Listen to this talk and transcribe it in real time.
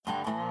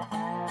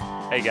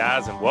Hey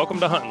guys, and welcome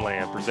to Hunting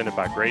Land, presented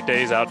by Great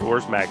Days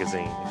Outdoors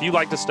Magazine. If you'd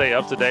like to stay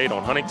up to date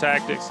on hunting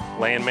tactics,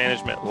 land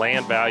management,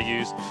 land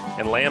values,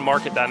 and land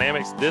market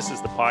dynamics, this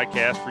is the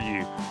podcast for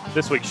you.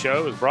 This week's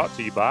show is brought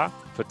to you by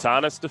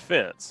Fatanis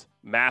Defense,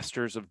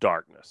 Masters of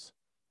Darkness,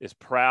 is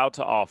proud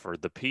to offer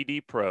the PD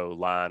Pro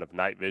line of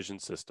night vision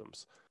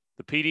systems.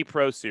 The PD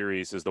Pro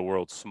series is the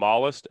world's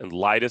smallest and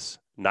lightest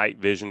night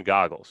vision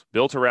goggles,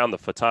 built around the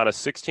Fatanis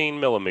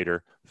 16mm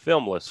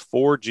filmless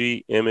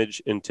 4G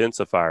image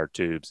intensifier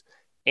tubes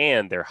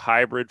and their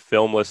hybrid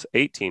filmless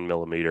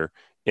 18mm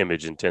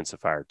image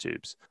intensifier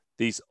tubes.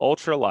 These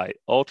ultralight,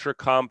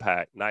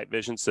 ultra-compact night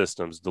vision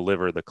systems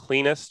deliver the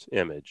cleanest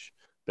image,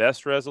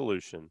 best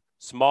resolution,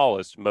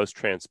 smallest, most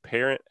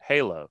transparent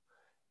halo,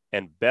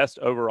 and best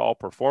overall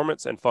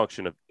performance and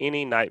function of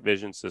any night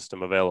vision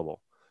system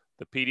available.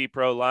 The PD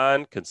Pro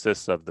line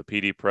consists of the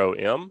PD Pro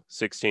M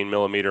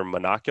 16mm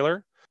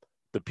monocular,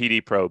 the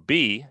PD Pro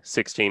B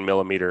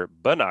 16mm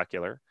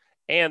binocular,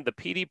 and the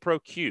PD Pro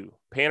Q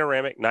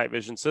panoramic night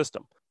vision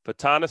system.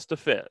 Fatanis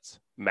Defense,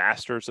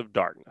 Masters of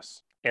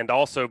Darkness. And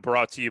also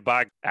brought to you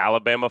by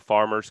Alabama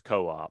Farmers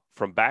Co-op.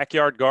 From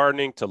backyard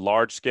gardening to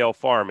large-scale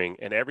farming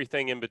and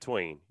everything in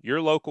between,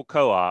 your local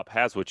co-op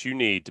has what you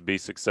need to be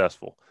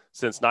successful.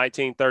 Since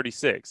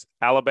 1936,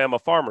 Alabama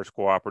Farmers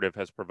Cooperative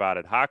has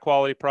provided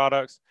high-quality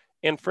products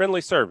and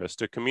friendly service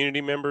to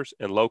community members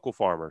and local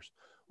farmers.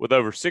 With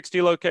over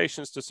 60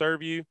 locations to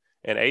serve you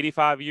and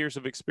 85 years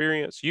of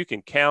experience, you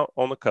can count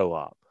on the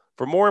co-op.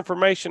 For more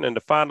information and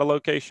to find a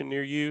location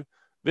near you,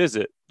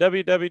 visit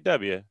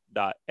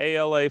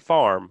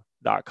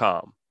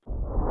www.alafarm.com.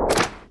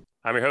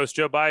 I'm your host,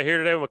 Joe Byer, here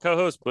today with my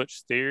co-host,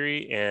 Butch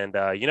Theory. And,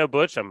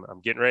 Butch, I'm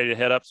getting ready to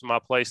head up to my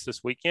place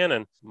this weekend,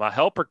 and my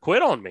helper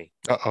quit on me.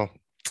 Uh-oh.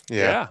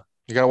 Yeah.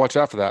 You got to watch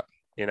out for that.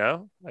 You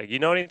know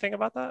anything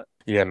about that?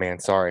 Yeah, man.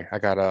 Sorry. I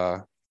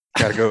gotta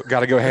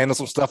go handle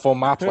some stuff on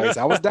my place.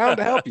 I was down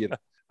to help you.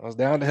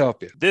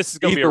 This is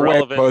going to be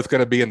relevant. Both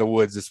going to be in the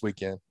woods this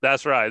weekend.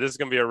 That's right. This is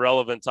going to be a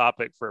relevant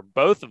topic for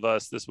both of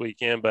us this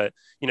weekend. But,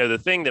 the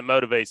thing that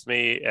motivates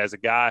me as a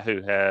guy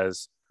who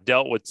has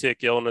dealt with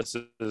tick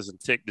illnesses and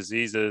tick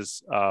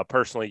diseases,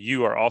 personally,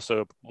 you are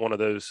also one of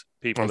those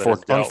people.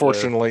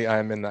 Unfortunately,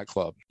 I'm in that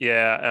club.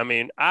 Yeah. I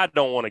mean, I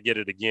don't want to get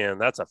it again.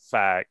 That's a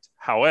fact.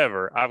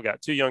 However, I've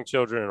got 2 young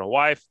children and a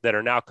wife that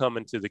are now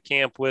coming to the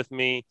camp with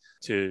me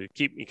to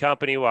keep me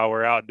company while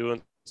we're out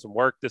doing some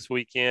work this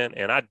weekend.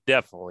 And I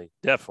definitely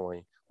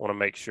want to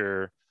make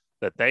sure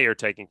that they are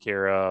taken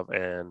care of,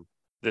 and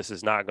this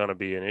is not going to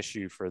be an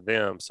issue for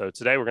them. So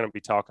today we're going to be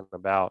talking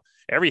about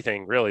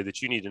everything really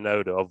that you need to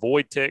know to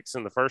avoid ticks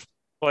in the first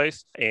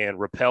place and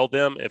repel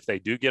them if they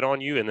do get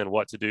on you, and then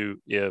what to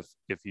do if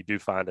you do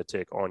find a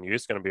tick on you.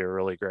 It's going to be a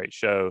really great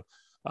show.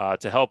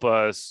 To help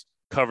us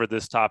cover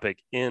this topic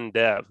in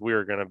depth, we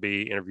are going to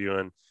be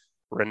interviewing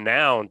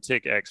renowned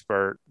tick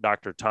expert,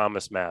 Dr.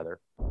 Thomas Mather.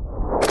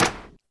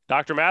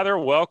 Dr. Mather,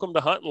 welcome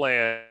to Hunting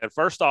Land.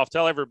 First off,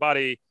 tell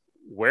everybody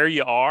where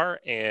you are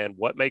and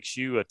what makes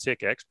you a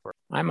tick expert.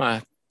 I'm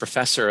a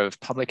professor of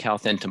public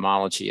health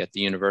entomology at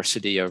the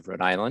University of Rhode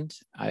Island.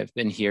 I've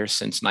been here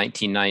since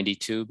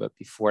 1992, but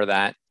before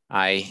that,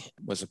 I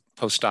was a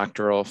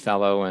postdoctoral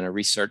fellow and a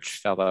research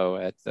fellow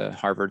at the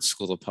Harvard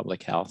School of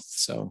Public Health.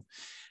 So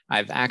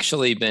I've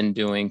actually been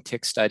doing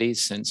tick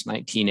studies since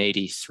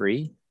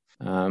 1983.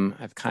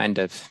 I've kind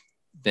of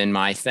been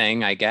my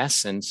thing, I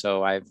guess. And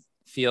so I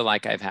feel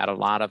like I've had a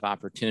lot of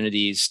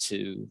opportunities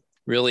to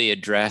really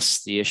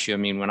address the issue. I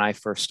mean, when I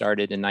first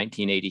started in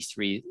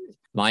 1983,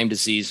 Lyme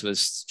disease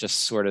was just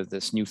sort of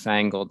this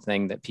newfangled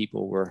thing that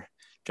people were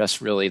just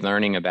really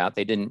learning about.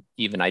 They didn't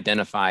even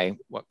identify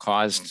what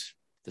caused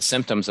the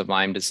symptoms of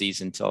Lyme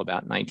disease until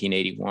about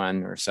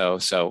 1981 or so.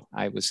 So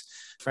I was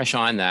fresh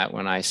on that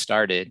when I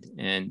started.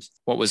 And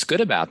what was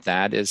good about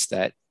that is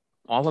that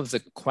all of the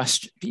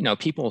questions,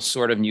 people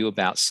sort of knew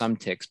about some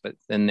ticks, but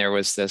then there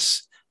was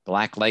this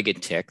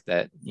black-legged tick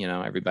that,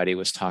 everybody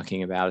was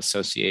talking about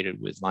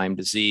associated with Lyme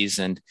disease.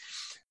 And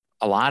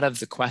a lot of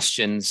the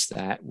questions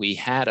that we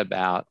had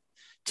about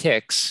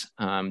ticks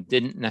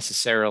didn't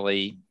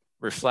necessarily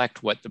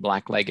reflect what the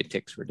black-legged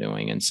ticks were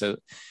doing. And so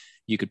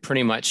you could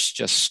pretty much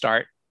just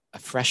start a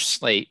fresh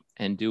slate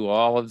and do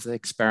all of the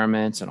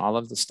experiments and all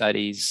of the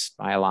studies,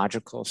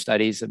 biological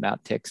studies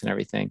about ticks and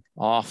everything,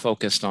 all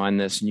focused on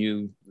this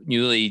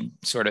newly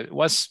sort of,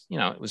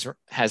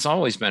 has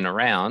always been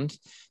around.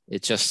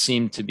 It just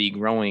seemed to be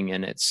growing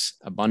in its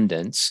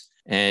abundance.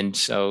 And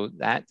so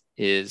that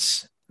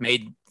is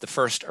made the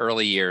first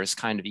early years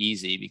kind of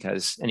easy,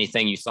 because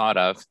anything you thought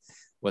of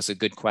was a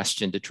good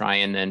question to try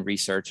and then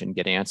research and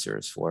get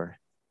answers for.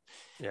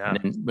 Yeah. And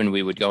then when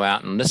we would go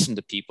out and listen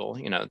to people,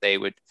 they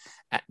would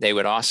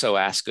also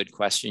ask good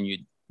question.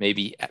 You'd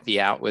maybe be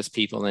out with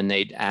people and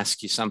they'd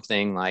ask you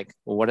something like,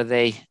 well,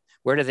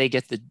 where do they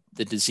get the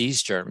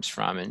disease germs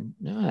from? And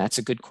that's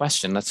a good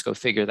question. Let's go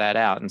figure that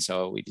out. And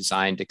so we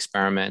designed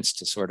experiments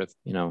to sort of,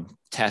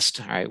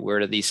 test, all right,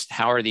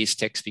 how are these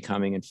ticks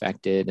becoming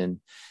infected? And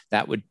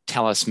that would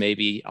tell us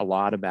maybe a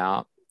lot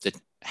about the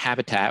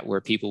habitat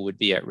where people would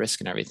be at risk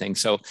and everything.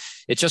 So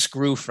it just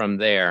grew from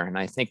there. And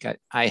I think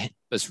I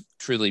was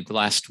truly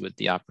blessed with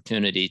the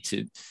opportunity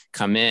to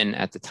come in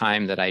at the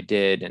time that I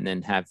did, and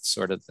then have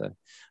sort of the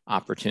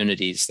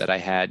opportunities that I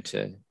had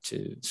to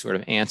sort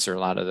of answer a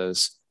lot of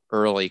those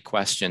early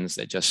questions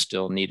that just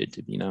still needed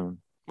to be known.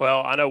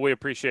 Well, I know we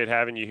appreciate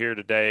having you here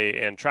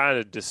today, and trying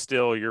to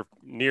distill your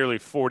nearly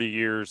 40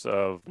 years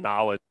of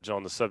knowledge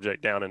on the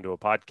subject down into a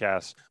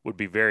podcast would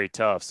be very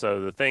tough. So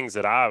the things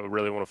that I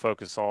really want to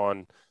focus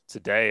on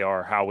today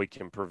are how we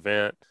can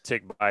prevent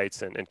tick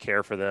bites and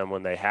care for them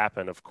when they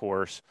happen, of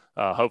course,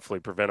 hopefully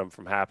prevent them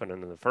from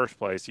happening in the first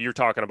place. You're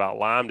talking about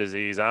Lyme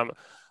disease.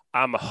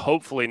 I'm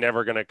hopefully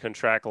never going to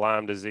contract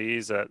Lyme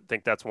disease. I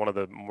think that's one of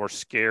the more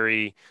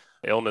scary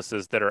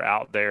illnesses that are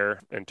out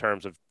there in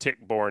terms of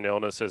tick-borne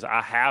illnesses.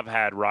 I have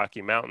had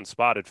Rocky Mountain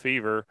spotted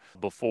fever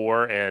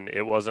before, and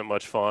it wasn't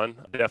much fun.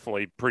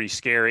 Definitely pretty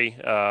scary,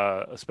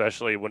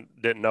 especially when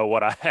didn't know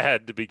what I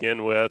had to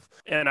begin with.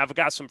 And I've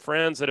got some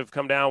friends that have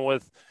come down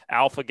with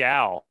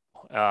alpha-gal,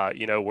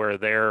 where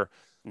they're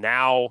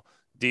now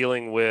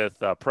dealing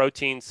with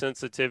protein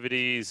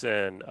sensitivities.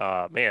 And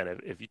man,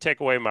 if you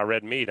take away my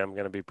red meat, I'm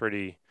going to be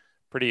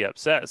pretty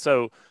upset.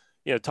 So,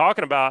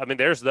 talking about,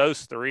 there's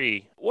those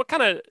three. What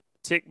kind of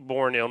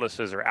tick-borne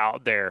illnesses are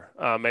out there?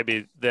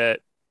 Maybe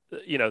that,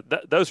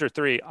 those are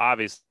three,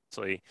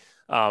 obviously.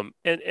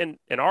 And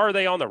are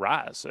they on the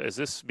rise? Is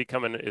this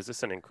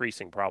an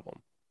increasing problem?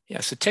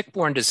 Yeah, so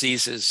tick-borne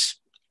diseases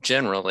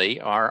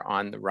generally are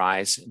on the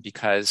rise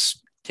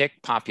because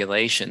tick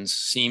populations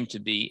seem to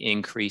be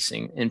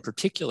increasing. In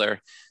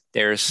particular,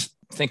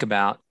 think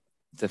about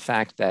the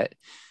fact that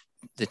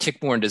the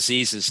tick-borne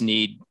diseases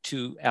need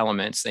two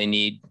elements. They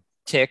need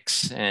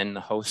ticks and the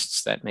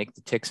hosts that make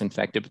the ticks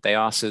infected, but they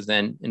also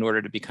then, in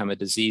order to become a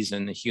disease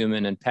in the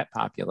human and pet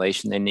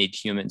population, they need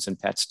humans and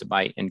pets to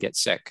bite and get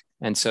sick.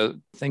 And so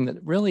the thing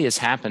that really is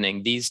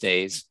happening these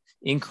days,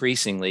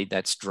 increasingly,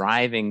 that's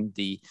driving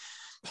the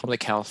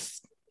public health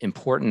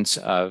importance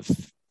of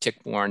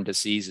tick-borne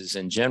diseases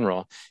in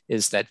general,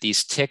 is that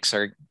these ticks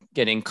are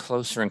getting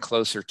closer and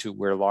closer to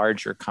where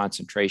larger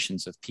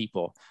concentrations of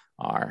people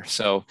are.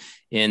 So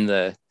in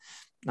the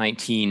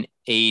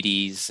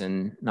 1980s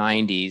and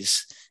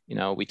 90s,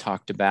 we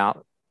talked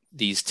about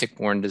these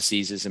tick-borne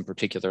diseases, in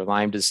particular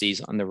Lyme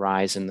disease, on the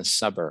rise in the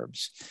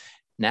suburbs.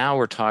 Now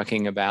we're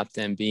talking about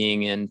them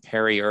being in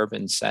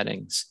peri-urban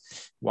settings.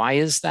 Why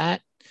is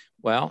that?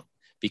 Well,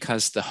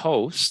 because the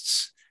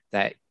hosts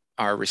that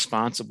are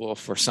responsible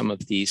for some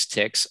of these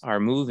ticks are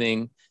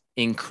moving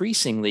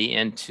increasingly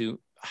into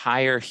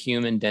higher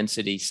human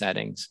density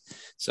settings.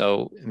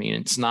 So,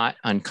 it's not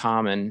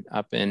uncommon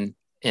up in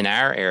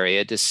our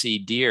area to see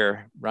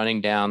deer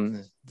running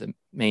down the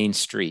main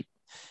street.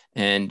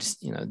 And,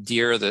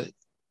 deer are the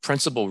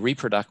principal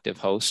reproductive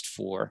host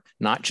for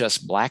not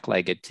just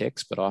black-legged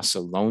ticks, but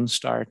also Lone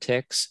Star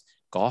ticks,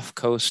 Gulf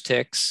Coast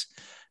ticks,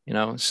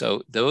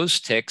 so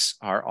those ticks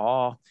are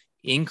all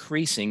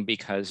increasing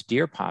because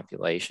deer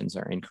populations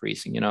are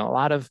increasing. A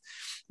lot of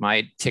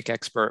my tick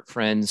expert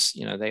friends,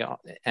 they all,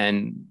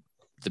 and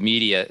the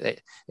media,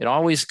 it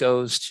always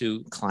goes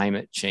to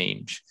climate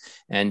change.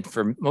 And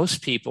for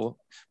most people,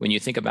 when you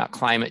think about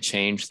climate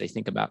change, they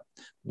think about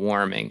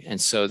warming.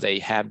 And so they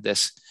have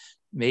this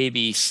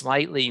maybe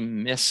slightly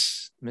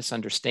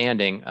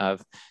misunderstanding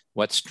of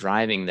what's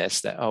driving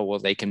this, that,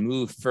 they can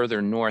move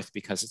further north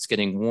because it's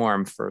getting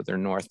warm further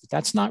north. But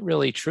that's not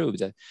really true.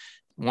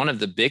 One of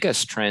the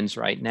biggest trends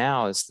right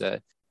now is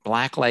the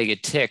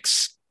black-legged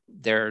ticks.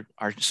 There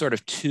are sort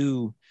of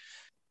two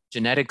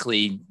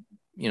genetically,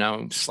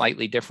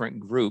 slightly different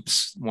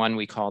groups. One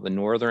we call the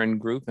northern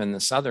group and the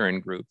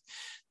southern group.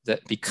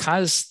 That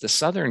because the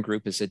southern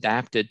group is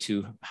adapted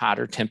to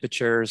hotter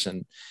temperatures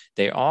and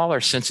they all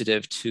are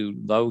sensitive to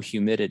low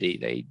humidity,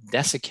 they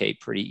desiccate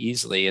pretty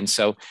easily. And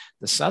so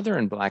the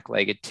southern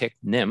black-legged tick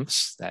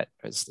nymphs, that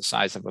is the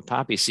size of a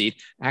poppy seed,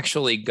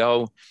 actually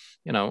go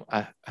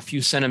a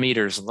few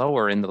centimeters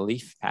lower in the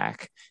leaf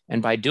pack.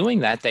 And by doing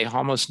that, they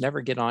almost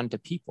never get onto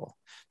people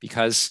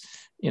because,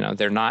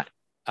 they're not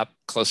up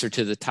closer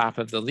to the top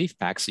of the leaf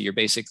pack. So you're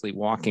basically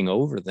walking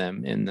over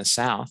them in the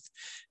south.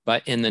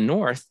 But in the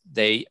north,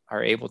 they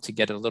are able to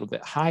get a little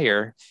bit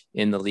higher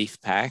in the leaf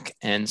pack.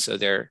 And so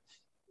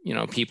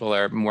people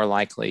are more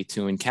likely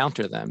to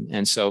encounter them.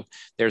 And so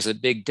there's a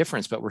big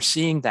difference, but we're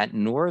seeing that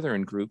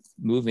northern group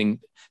moving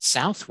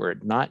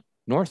southward, not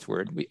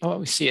northward.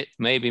 We see it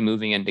maybe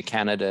moving into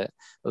Canada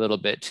a little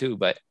bit too,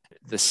 but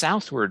the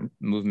southward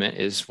movement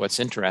is what's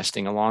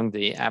interesting along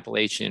the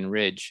Appalachian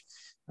Ridge.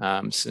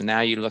 So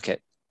now you look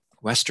at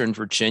Western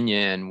Virginia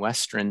and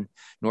Western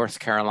North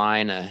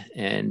Carolina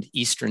and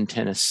Eastern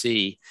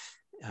Tennessee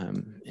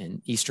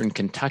and Eastern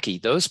Kentucky.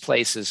 Those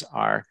places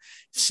are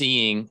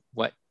seeing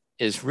what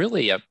is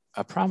really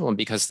a problem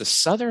because the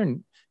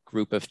southern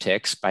group of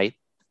ticks, by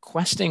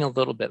questing a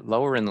little bit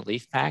lower in the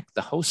leaf pack,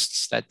 the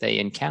hosts that they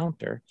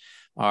encounter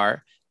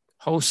are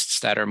hosts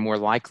that are more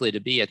likely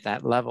to be at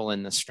that level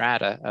in the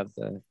strata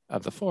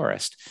of the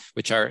forest,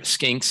 which are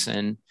skinks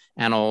and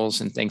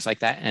anoles and things like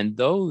that. And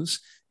those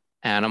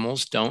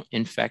animals don't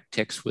infect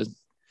ticks with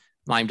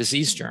Lyme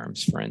disease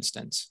germs, for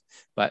instance.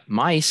 But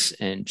mice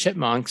and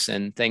chipmunks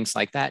and things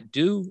like that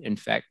do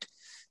infect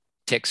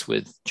ticks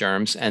with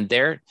germs, and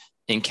they're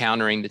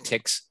encountering the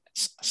ticks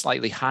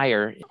slightly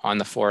higher on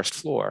the forest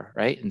floor,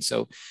 right? And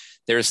so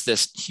there's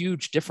this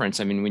huge difference.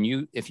 I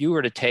mean, if you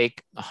were to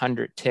take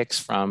 100 ticks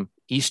from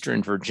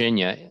Eastern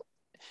Virginia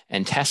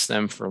and test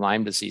them for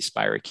Lyme disease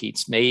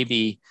spirochetes,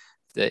 maybe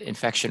the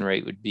infection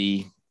rate would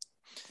be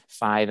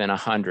 5 in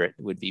 100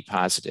 would be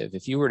positive.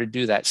 If you were to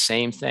do that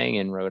same thing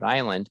in Rhode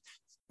Island,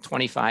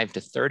 25 to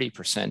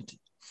 30%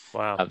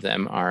 Wow. of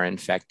them are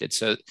infected.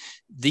 So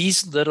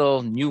these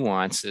little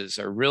nuances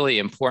are really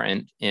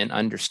important in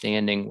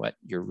understanding what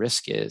your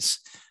risk is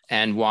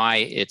and why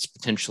it's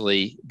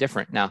potentially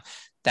different. Now,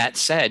 that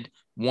said,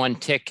 one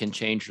tick can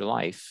change your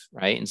life,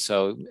 right? And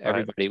so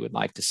everybody would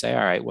like to say,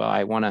 all right, well,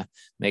 I want to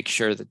make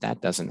sure that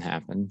that doesn't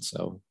happen.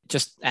 So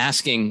just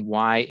asking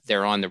why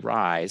they're on the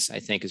rise, I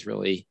think, is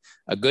really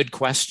a good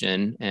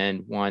question,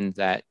 and one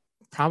that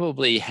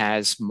probably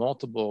has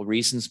multiple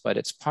reasons, but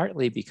it's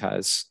partly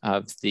because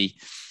of the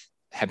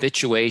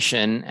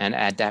habituation and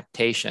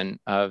adaptation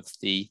of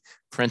the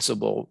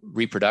principal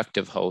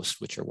reproductive host,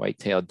 which are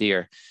white-tailed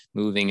deer,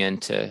 moving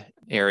into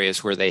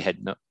areas where they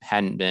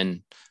hadn't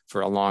been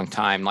for a long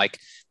time, like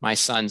my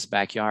son's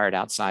backyard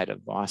outside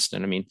of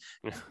Boston. I mean,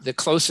 the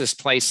closest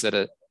place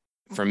that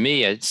for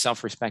me, a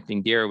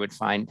self-respecting deer would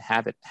find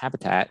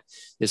habitat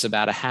is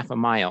about a half a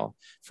mile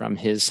from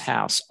his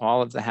house.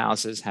 All of the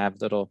houses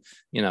have little,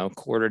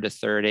 quarter to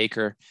third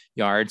acre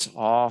yards,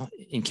 all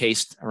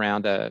encased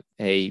around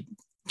a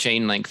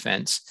chain link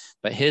fence.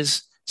 But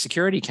his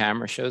security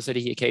camera shows that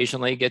he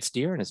occasionally gets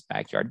deer in his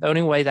backyard. The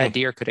only way that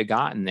deer could have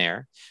gotten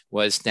there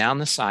was down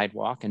the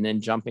sidewalk and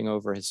then jumping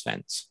over his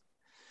fence.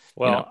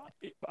 Well,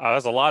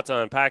 there's a lot to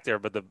unpack there,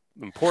 but the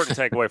important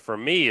takeaway for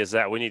me is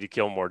that we need to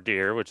kill more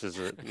deer, which is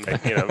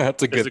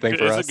that's a good thing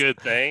for us. It's a good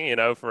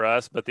thing, for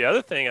us. But the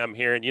other thing I'm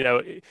hearing,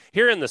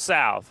 here in the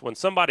South, when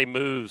somebody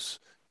moves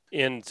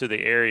into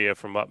the area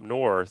from up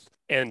north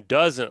and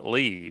doesn't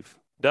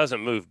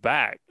move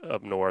back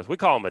up north, we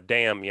call them a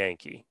damn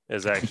Yankee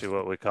is actually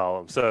what we call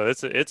them. So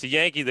it's a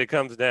Yankee that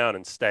comes down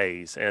and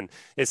stays. And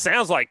it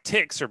sounds like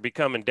ticks are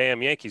becoming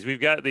damn Yankees. We've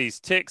got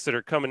these ticks that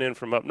are coming in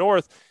from up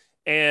north,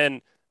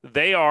 and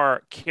they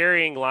are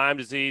carrying Lyme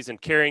disease and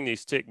carrying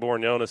these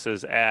tick-borne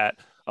illnesses at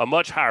a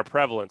much higher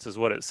prevalence is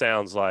what it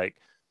sounds like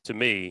to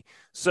me.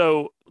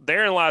 So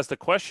therein lies the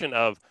question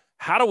of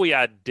how do we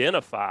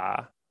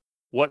identify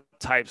what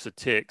types of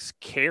ticks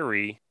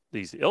carry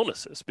these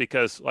illnesses?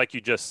 Because like you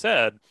just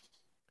said,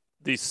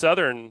 these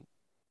southern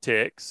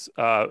ticks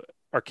are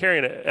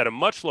carrying it at a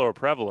much lower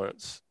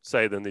prevalence,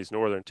 say, than these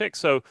northern ticks.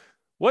 So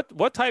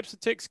what types of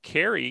ticks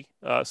carry,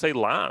 say,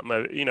 Lyme,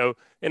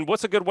 and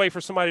what's a good way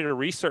for somebody to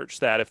research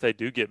that if they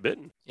do get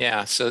bitten?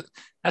 Yeah, so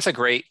that's a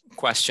great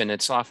question.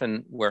 It's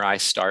often where I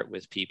start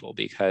with people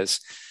because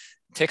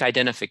tick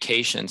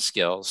identification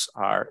skills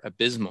are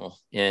abysmal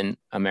in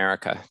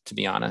America, to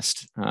be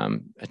honest.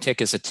 A tick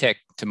is a tick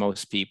to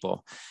most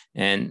people,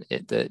 and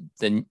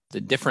the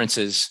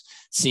differences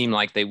seem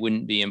like they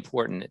wouldn't be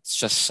important. It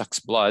just sucks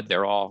blood.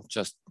 They're all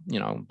just,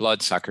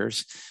 blood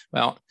suckers.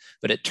 Well,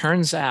 but it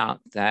turns out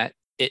that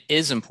it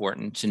is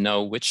important to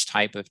know which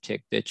type of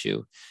tick bit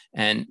you.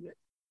 And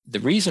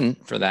the reason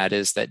for that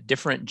is that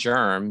different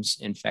germs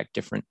infect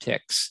different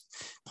ticks.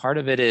 Part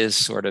of it is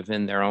sort of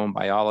in their own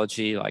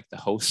biology, like the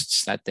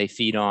hosts that they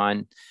feed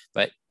on.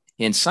 But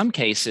in some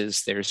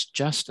cases, there's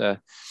just there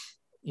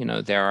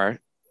are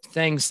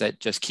things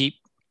that just keep,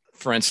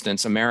 for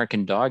instance,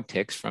 American dog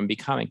ticks from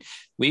becoming.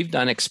 We've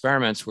done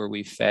experiments where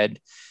we've fed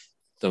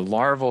the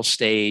larval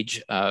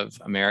stage of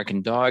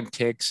American dog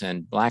ticks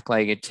and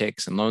black-legged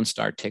ticks and Lone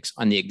Star ticks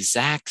on the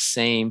exact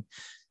same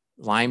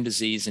Lyme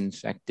disease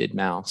infected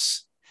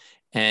mouse.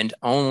 And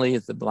only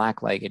the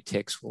black-legged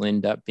ticks will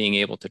end up being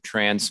able to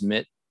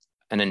transmit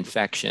an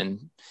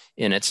infection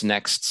in its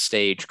next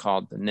stage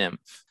called the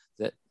nymph.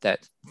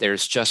 That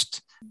there's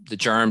just, the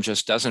germ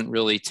just doesn't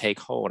really take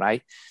hold.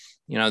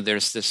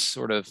 There's this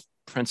sort of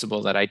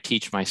principle that I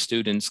teach my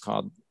students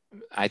called,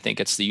 I think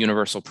it's the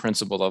universal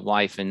principle of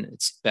life, and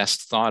it's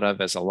best thought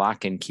of as a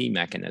lock and key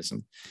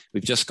mechanism.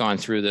 We've just gone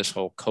through this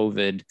whole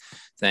COVID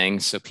thing,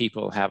 so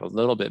people have a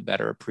little bit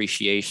better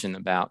appreciation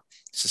about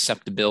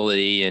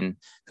susceptibility and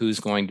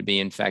who's going to be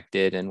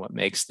infected and what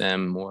makes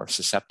them more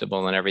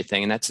susceptible and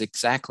everything. And that's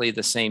exactly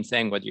the same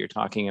thing, whether you're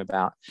talking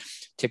about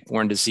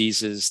tick-borne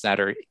diseases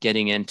that are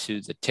getting into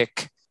the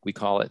tick, we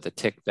call it the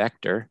tick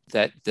vector,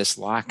 that this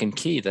lock and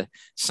key,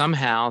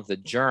 somehow the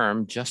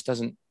germ just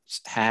doesn't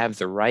have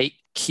the right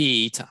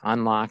key to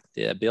unlock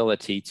the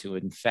ability to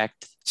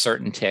infect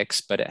certain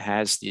ticks, but it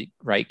has the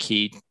right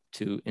key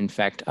to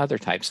infect other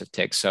types of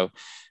ticks. So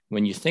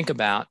when you think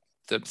about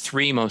the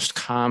three most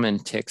common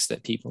ticks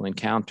that people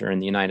encounter in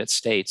the United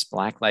States,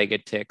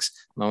 black-legged ticks,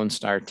 Lone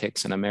Star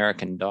ticks, and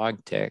American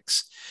dog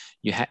ticks,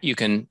 you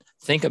can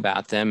think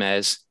about them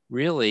as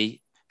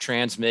really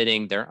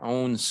transmitting their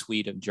own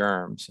suite of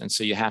germs. And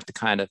so you have to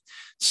kind of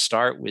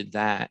start with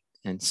that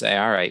and say,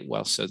 all right,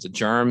 well, so the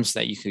germs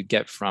that you could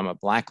get from a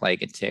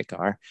black-legged tick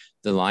are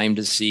the Lyme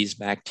disease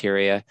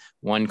bacteria,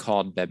 one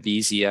called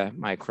Babesia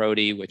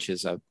microti, which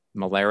is a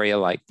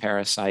malaria-like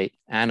parasite,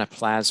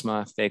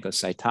 Anaplasma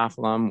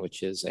phagocytophilum,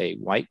 which is a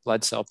white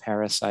blood cell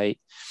parasite.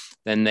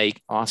 Then they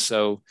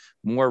also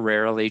more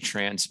rarely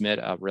transmit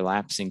a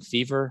relapsing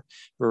fever,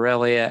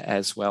 Borrelia,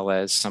 as well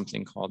as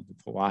something called the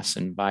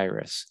Powassan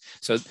virus.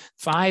 So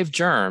 5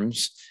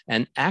 germs,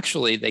 and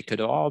actually they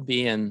could all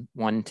be in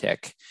one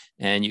tick,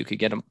 and you could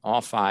get them all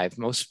 5.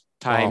 Most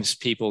times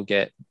people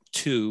get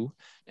 2,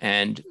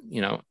 and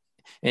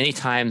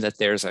anytime that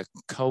there's a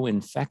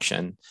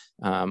co-infection,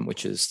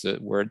 which is the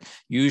word,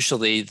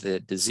 usually the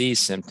disease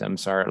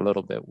symptoms are a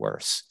little bit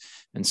worse.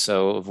 And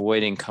so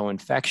avoiding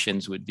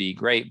co-infections would be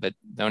great, but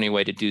the only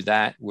way to do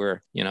that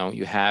where,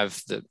 you have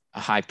the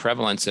high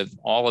prevalence of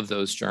all of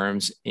those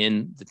germs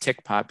in the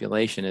tick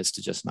population is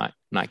to just not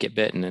get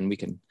bitten. And we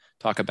can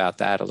talk about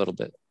that a little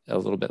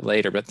bit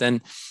later. But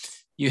then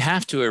you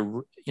have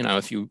to,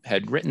 if you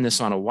had written this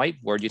on a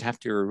whiteboard, you'd have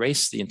to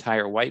erase the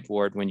entire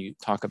whiteboard when you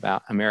talk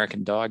about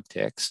American dog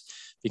ticks,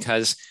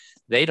 because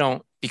they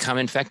don't become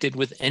infected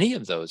with any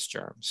of those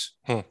germs.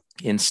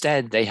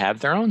 Instead, they have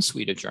their own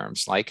suite of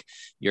germs, like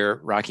your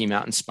Rocky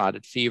Mountain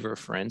spotted fever,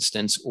 for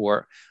instance,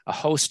 or a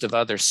host of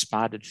other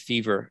spotted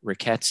fever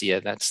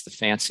rickettsia, that's the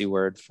fancy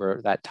word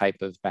for that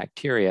type of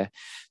bacteria,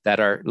 that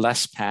are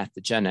less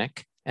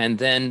pathogenic. And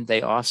then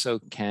they also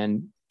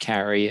can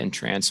carry and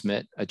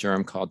transmit a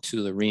germ called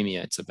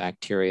tularemia. It's a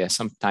bacteria.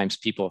 Sometimes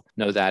people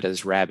know that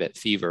as rabbit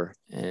fever.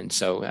 And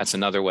so that's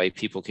another way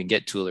people can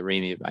get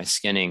tularemia, by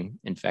skinning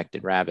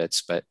infected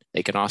rabbits, but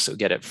they can also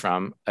get it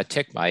from a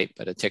tick bite,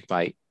 but a tick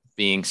bite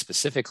being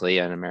specifically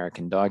an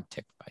American dog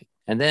tick bite.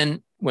 And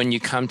then when you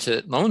come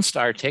to Lone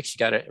Star ticks, you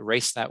got to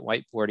erase that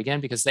whiteboard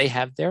again, because they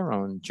have their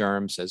own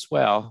germs as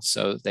well.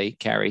 So they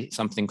carry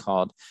something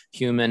called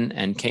human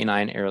and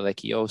canine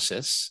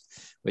ehrlichiosis,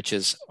 which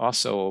is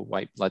also a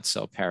white blood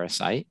cell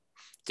parasite,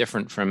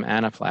 different from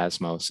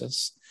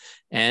anaplasmosis.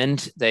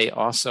 And they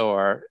also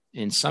are,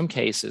 in some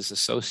cases,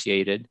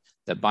 associated,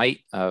 the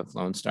bite of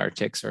Lone Star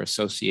ticks are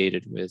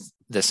associated with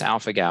this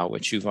alpha-gal,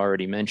 which you've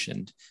already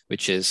mentioned,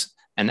 which is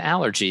an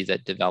allergy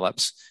that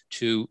develops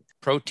to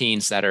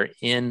proteins that are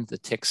in the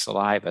tick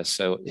saliva.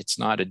 So it's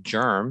not a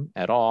germ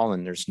at all,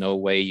 and there's no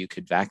way you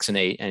could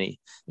vaccinate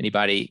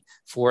anybody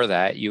for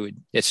that.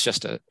 It's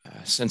just a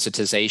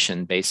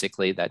sensitization,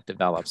 basically, that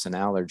develops an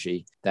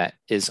allergy that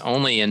is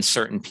only in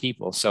certain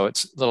people. So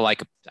it's a little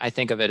like, I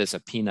think of it as a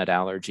peanut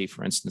allergy,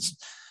 for instance.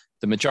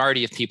 The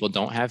majority of people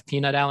don't have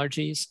peanut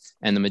allergies,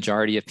 and the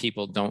majority of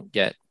people don't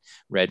get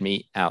red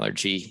meat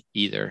allergy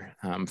either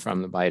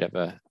from the bite of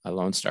a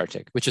Lone Star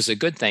tick, which is a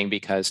good thing,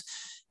 because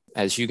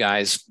as you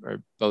guys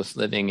are both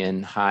living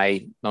in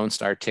high Lone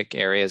Star tick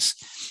areas,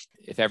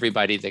 if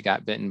everybody that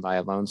got bitten by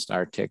a Lone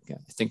Star tick, I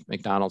think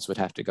McDonald's would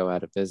have to go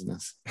out of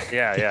business.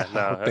 Yeah,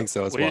 no, I think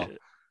so as well.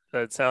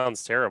 That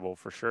sounds terrible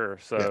for sure.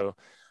 So,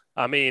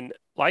 yeah. I mean,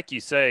 like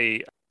you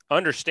say,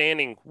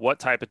 understanding what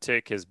type of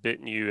tick has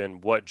bitten you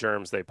and what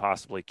germs they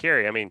possibly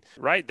carry. I mean,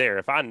 right there,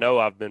 if I know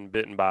I've been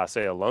bitten by,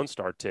 say, a Lone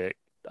Star tick,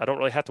 I don't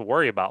really have to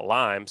worry about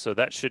Lyme. So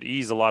that should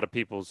ease a lot of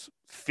people's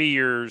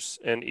fears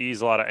and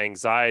ease a lot of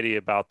anxiety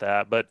about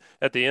that. But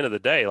at the end of the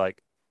day,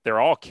 like, they're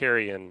all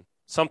carrying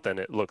something,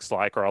 it looks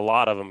like, or a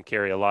lot of them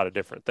carry a lot of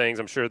different things.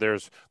 I'm sure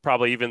there's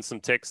probably even some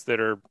ticks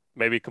that are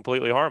maybe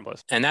completely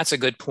harmless. And that's a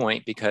good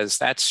point, because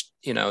that's,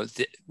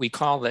 we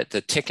call it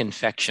the tick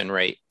infection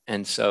rate.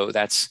 And so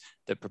that's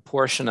the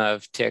proportion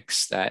of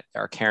ticks that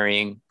are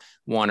carrying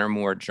one or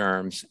more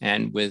germs.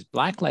 And with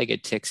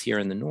black-legged ticks here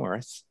in the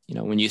north,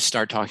 when you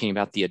start talking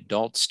about the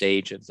adult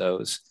stage of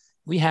those,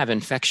 we have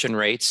infection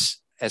rates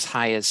as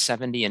high as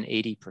 70 and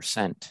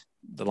 80%,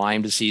 the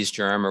Lyme disease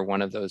germ or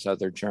one of those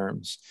other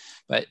germs.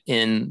 But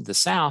in the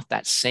South,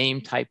 that same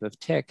type of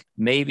tick,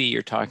 maybe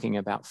you're talking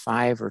about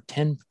 5 or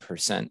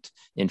 10%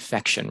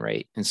 infection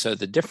rate. And so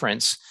the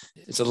difference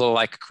is a little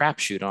like a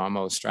crapshoot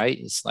almost, right?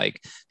 It's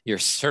like you're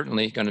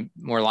certainly going to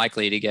more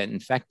likely to get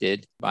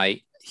infected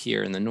by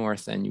here in the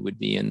north than you would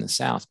be in the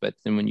South. But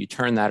then when you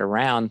turn that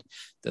around,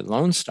 the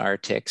Lone Star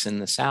ticks in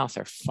the South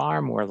are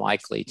far more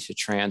likely to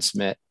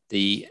transmit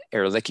the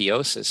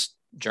ehrlichiosis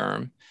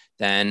germ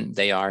than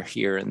they are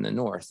here in the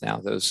north. Now,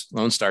 those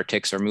Lone Star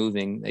ticks are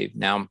moving. They've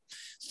now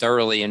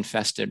thoroughly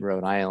infested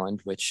Rhode Island,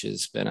 which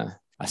has been a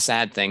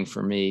sad thing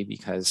for me,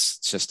 because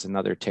it's just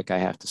another tick I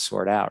have to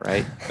sort out,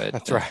 right? But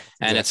that's right.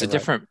 And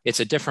exactly it's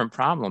a different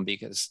problem,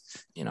 because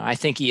I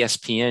think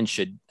ESPN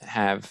should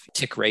have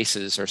tick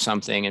races or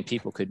something, and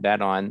people could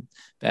bet on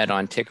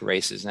tick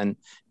races. And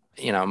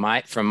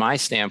from my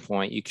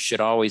standpoint, you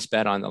should always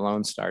bet on the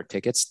Lone Star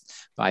tick.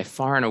 It's by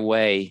far and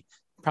away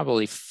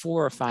probably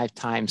 4 or 5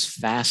 times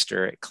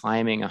faster at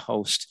climbing a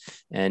host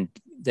and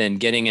then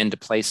getting into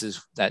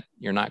places that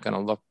you're not going to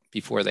look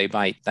before they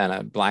bite than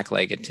a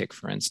black-legged tick,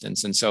 for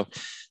instance. And so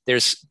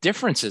there's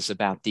differences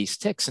about these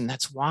ticks, and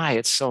that's why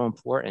it's so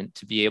important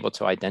to be able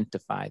to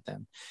identify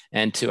them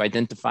and to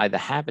identify the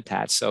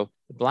habitats. So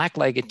the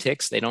black-legged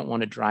ticks, they don't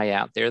want to dry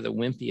out. They're the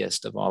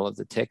wimpiest of all of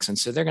the ticks, and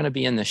so they're going to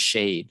be in the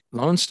shade.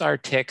 Lone Star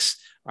ticks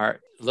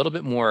are a little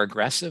bit more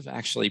aggressive,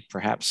 actually,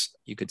 perhaps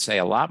you could say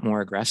a lot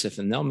more aggressive,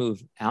 and they'll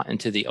move out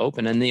into the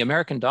open. And the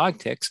American dog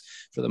ticks,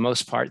 for the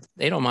most part,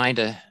 they don't mind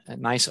a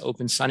nice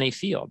open sunny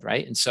field,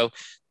 right? And so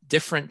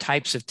different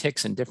types of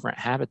ticks in different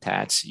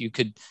habitats, you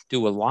could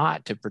do a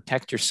lot to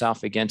protect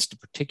yourself against a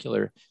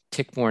particular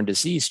tick-borne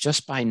disease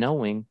just by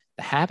knowing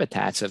the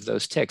habitats of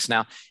those ticks.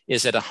 Now,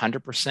 is it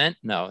 100%?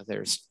 No,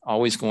 there's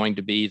always going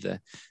to be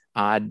the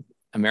odd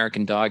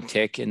American dog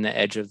tick in the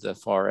edge of the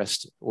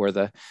forest, or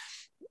the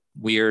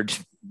weird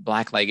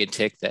black-legged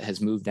tick that has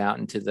moved out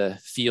into the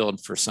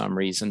field for some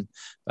reason.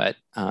 But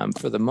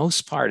for the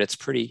most part, it's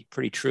pretty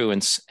true.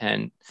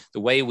 And the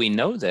way we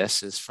know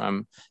this is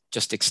from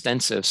just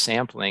extensive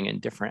sampling in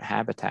different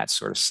habitats,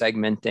 sort of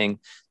segmenting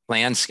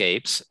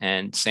landscapes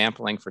and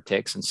sampling for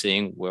ticks and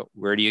seeing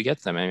where do you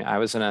get them. I mean, I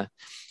was in a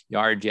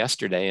yard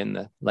yesterday, and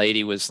the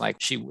lady was like,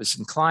 she was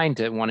inclined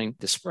to wanting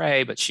to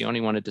spray, but she only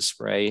wanted to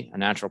spray a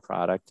natural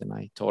product. And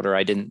I told her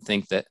I didn't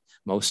think that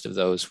most of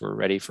those were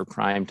ready for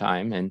prime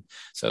time. And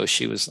so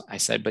I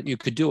said, but you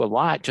could do a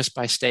lot just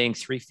by staying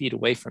 3 feet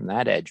away from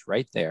that edge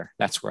right there.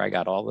 That's where I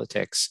got all the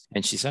ticks.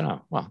 And she said,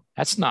 oh, well,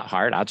 that's not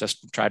hard. I'll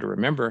just try to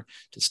remember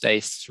to stay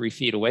 3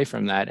 feet away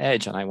from that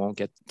edge and I won't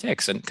get the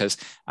ticks. And because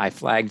I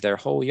flagged their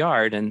whole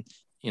yard, and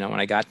when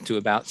I got to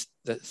about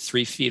the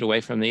 3 feet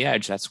away from the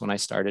edge, that's when I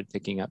started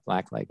picking up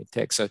black-legged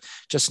ticks. So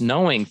just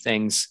knowing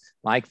things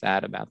like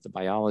that about the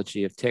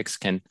biology of ticks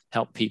can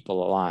help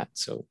people a lot.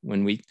 So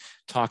when we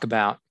talk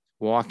about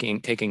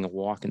taking a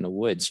walk in the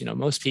woods,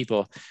 most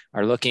people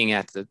are looking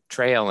at the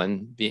trail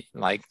and be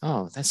like,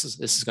 oh, this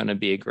is going to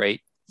be a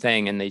great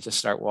thing. And they just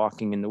start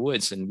walking in the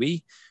woods. And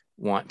we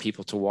want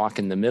people to walk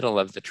in the middle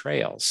of the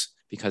trails,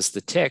 because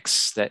the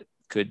ticks that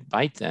could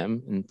bite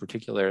them, in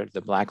particular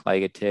the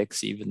black-legged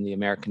ticks, even the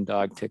American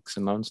dog ticks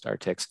and Lone Star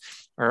ticks,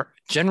 are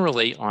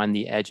generally on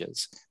the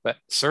edges. But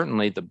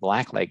certainly the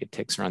black-legged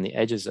ticks are on the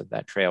edges of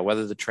that trail,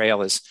 whether the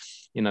trail is,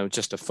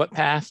 just a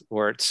footpath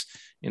or it's,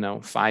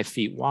 5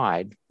 feet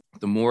wide.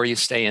 The more you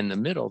stay in the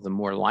middle, the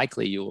more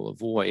likely you will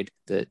avoid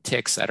the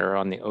ticks that are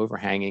on the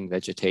overhanging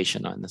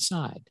vegetation on the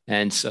side.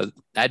 And so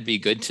that'd be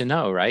good to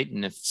know, right?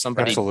 And if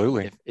somebody,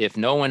 absolutely, if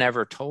no one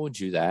ever told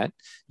you that,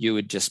 you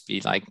would just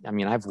be like,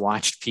 I've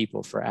watched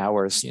people for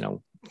hours,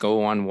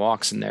 go on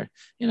walks, and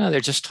they're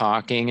just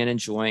talking and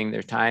enjoying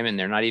their time, and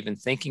they're not even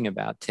thinking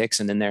about ticks.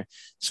 And then they're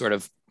sort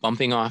of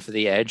bumping off of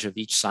the edge of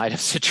each side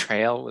of the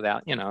trail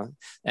without,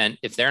 and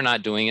if they're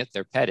not doing it,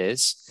 their pet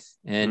is.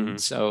 And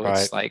so right.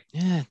 It's like,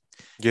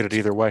 get it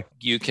either way.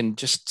 You can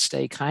just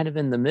stay kind of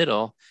in the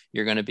middle.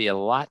 You're going to be a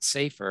lot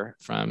safer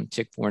from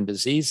tick-borne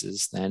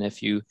diseases than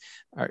if you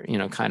are,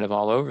 kind of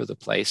all over the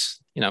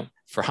place.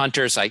 For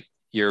hunters,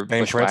 your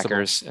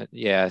bushwhackers,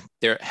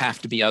 there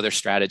have to be other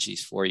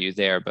strategies for you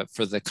there. But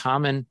for the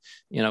common,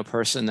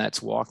 person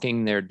that's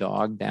walking their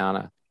dog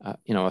down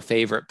a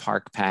favorite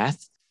park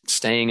path,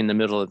 staying in the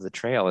middle of the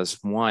trail is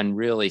one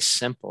really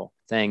simple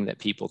thing that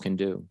people can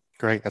do.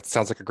 Great. That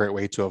sounds like a great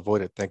way to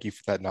avoid it. Thank you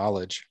for that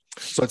knowledge.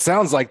 So it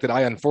sounds like that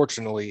I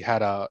unfortunately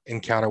had a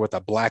encounter with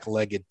a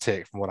black-legged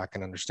tick, from what I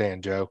can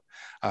understand, Joe.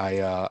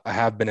 I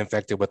have been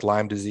infected with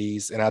Lyme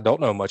disease, and I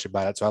don't know much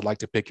about it, so I'd like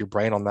to pick your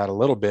brain on that a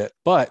little bit.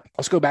 But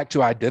let's go back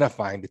to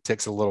identifying the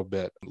ticks a little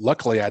bit.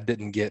 Luckily, I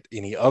didn't get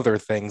any other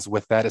things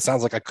with that. It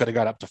sounds like I could have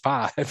got up to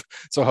 5,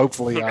 so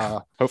hopefully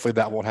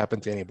that won't happen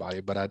to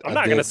anybody. But I'm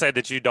not going to say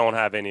that you don't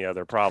have any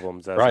other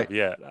problems as of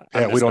yet.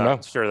 We don't know.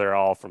 Sure, they're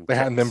all from they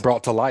haven't been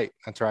brought to light.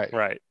 That's right.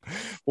 Right.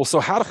 Well, so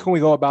how can we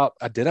go about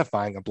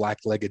identifying a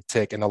black-legged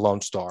tick and a Lone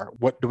Star?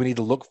 What do we need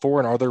to look for,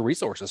 and are there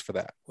resources for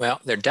that?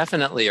 Well, there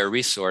definitely are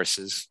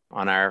resources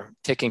on our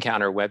Tick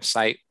Encounter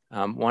website.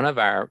 One of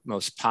our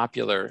most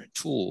popular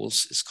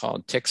tools is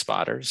called Tick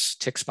Spotters.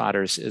 Tick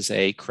Spotters is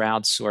a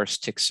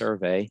crowdsourced tick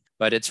survey,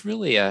 but it's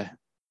really a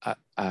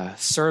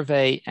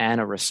survey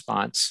and a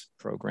response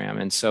program.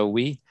 And so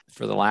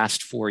for the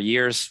last 4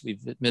 years,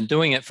 we've been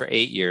doing it for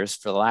 8 years.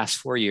 For the last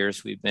 4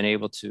 years, we've been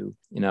able to,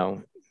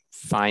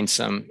 find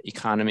some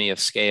economy of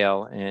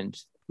scale, and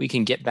we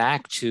can get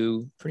back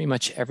to pretty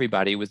much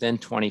everybody within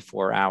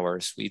 24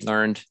 hours. We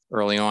learned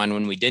early on,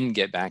 when we didn't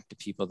get back to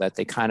people, that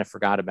they kind of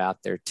forgot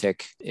about their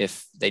tick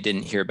if they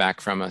didn't hear back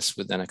from us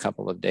within a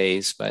couple of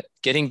days. But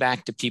getting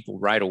back to people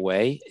right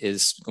away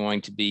is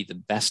going to be the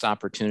best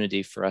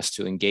opportunity for us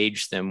to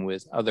engage them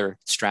with other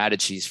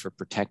strategies for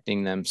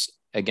protecting them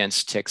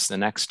against ticks the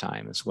next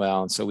time as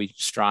well. And so we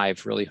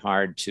strive really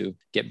hard to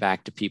get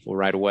back to people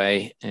right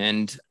away.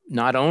 And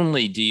not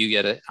only do you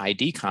get an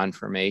ID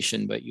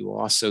confirmation, but you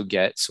also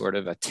get sort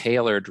of a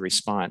tailored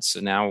response.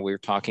 So now we're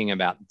talking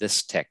about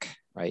this tick,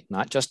 right?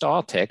 Not just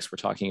all ticks, we're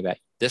talking about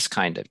this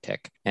kind of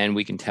tick. And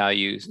we can tell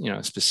you,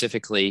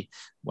 specifically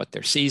what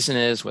their season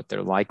is, what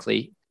they're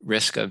likely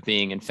risk of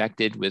being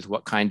infected with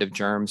what kind of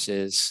germs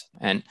is.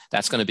 And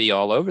that's going to be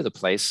all over the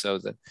place. So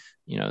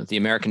the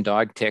American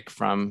dog tick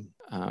from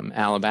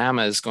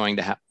Alabama is going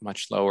to have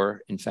much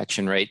lower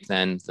infection rate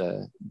than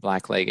the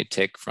black-legged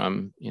tick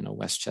from,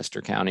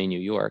 Westchester County, New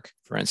York,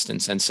 for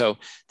instance. And so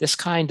this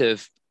kind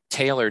of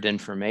tailored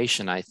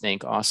information, I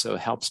think, also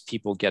helps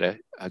people get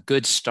a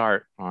good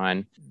start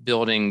on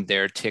building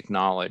their tick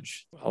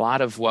knowledge. A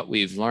lot of what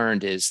we've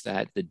learned is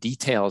that the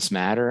details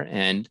matter.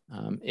 And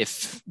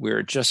if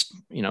we're just,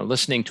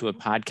 listening to a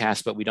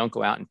podcast, but we don't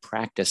go out and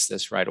practice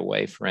this right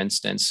away, for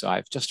instance. So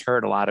I've just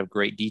heard a lot of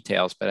great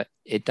details, but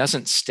it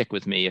doesn't stick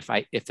with me.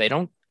 If they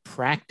don't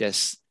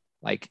practice,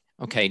 like,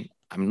 okay,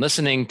 I'm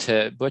listening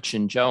to Butch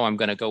and Joe, I'm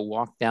going to go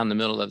walk down the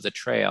middle of the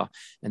trail,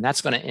 and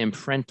that's going to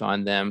imprint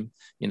on them,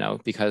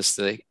 because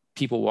the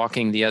people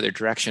walking the other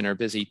direction are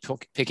busy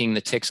picking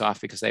the ticks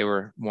off because they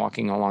were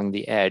walking along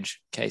the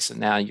edge. Okay, so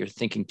now you're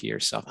thinking to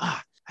yourself,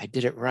 I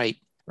did it right.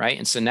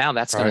 And so now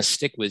that's going to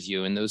stick with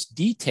you. And those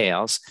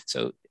details,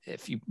 so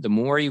the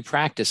more you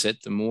practice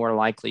it, the more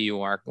likely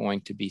you are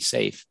going to be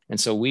safe. And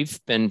so we've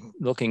been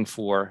looking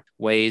for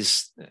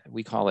ways,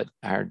 we call it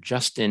our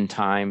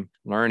just-in-time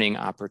learning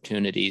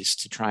opportunities,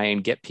 to try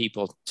and get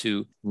people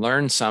to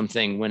learn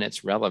something when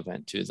it's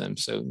relevant to them.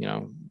 So,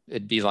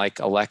 it'd be like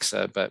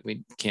Alexa, but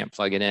we can't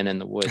plug it in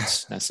the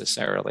woods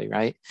necessarily,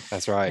 right?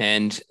 That's right.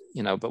 And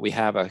but we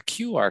have a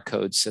QR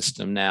code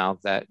system now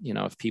that,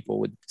 if people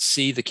would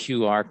see the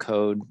QR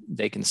code,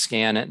 they can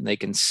scan it and they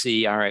can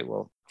see, all right,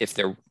 well, if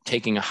they're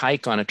taking a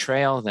hike on a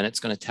trail, then it's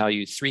going to tell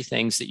you 3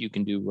 things that you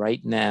can do right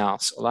now.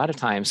 So a lot of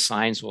times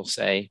signs will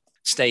say,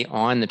 stay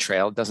on the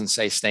trail. It doesn't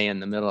say stay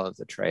in the middle of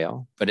the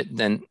trail, but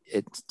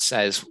it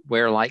says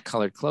wear light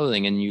colored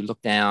clothing. And you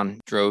look down,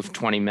 drove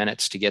 20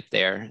 minutes to get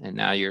there. And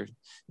now you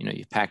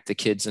packed the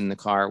kids in the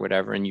car or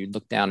whatever, and you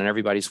look down and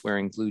everybody's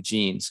wearing blue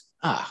jeans.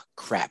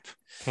 Crap.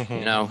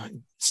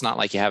 It's not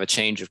like you have a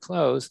change of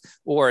clothes.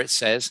 Or it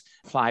says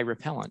apply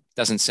repellent.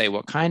 Doesn't say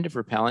what kind of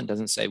repellent,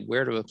 doesn't say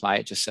where to apply.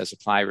 It just says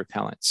apply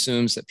repellent.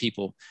 Assumes that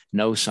people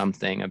know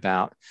something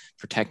about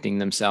protecting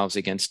themselves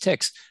against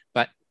ticks,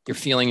 but you're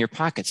feeling your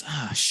pockets.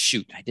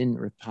 Shoot, I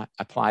didn't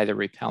apply the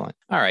repellent.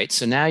 All right,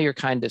 so now you're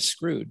kind of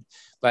screwed.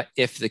 But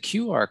if the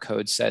QR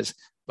code says,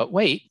 but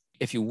wait,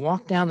 if you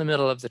walk down the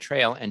middle of the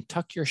trail and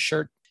tuck your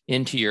shirt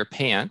into your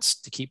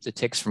pants to keep the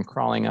ticks from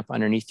crawling up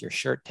underneath your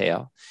shirt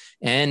tail,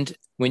 and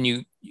when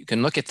you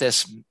can look at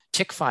this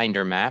tick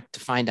finder map to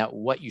find out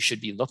what you should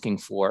be looking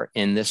for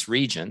in this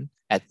region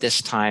at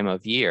this time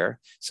of year.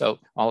 So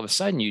all of a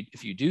sudden,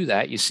 if you do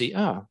that, you see,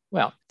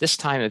 this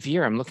time of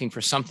year, I'm looking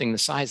for something the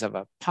size of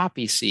a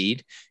poppy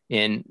seed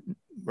in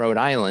Rhode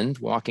Island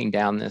walking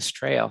down this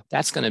trail.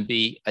 That's going to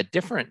be a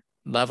different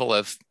level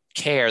of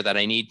care that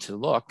I need to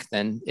look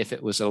than if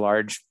it was a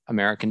large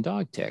American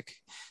dog tick.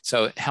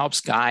 So it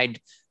helps guide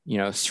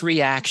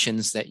 3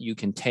 actions that you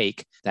can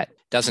take that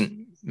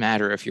doesn't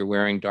matter if you're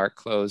wearing dark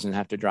clothes and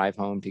have to drive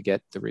home to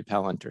get the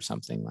repellent or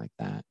something like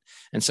that.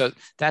 And so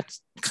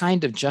that's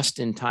kind of just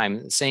in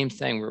time. The same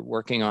thing, we're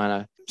working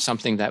on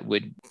something that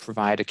would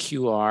provide a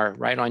QR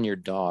right on your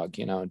dog.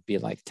 It'd be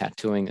like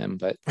tattooing them,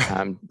 but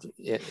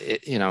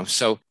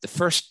so the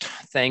first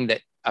thing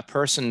that a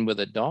person with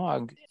a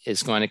dog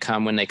is going to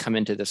come when they come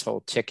into this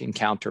whole tick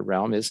encounter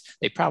realm is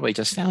they probably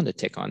just found a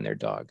tick on their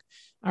dog.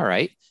 All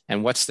right.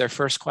 And what's their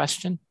first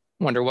question?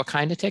 Wonder what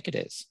kind of tick it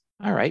is.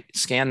 All right.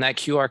 Scan that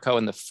QR code.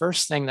 And the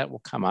first thing that will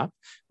come up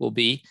will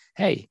be,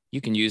 hey, you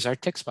can use our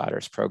Tick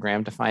Spotters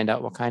program to find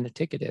out what kind of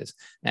tick it is.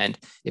 And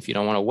if you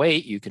don't want to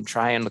wait, you can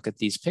try and look at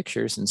these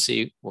pictures and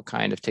see what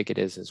kind of tick it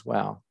is as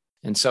well.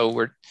 And so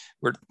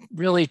we're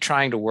really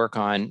trying to work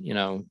on,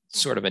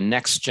 sort of a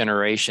next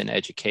generation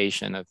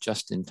education of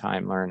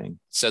just-in-time learning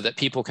so that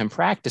people can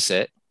practice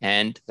it,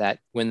 and that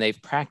when they've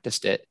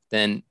practiced it,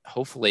 then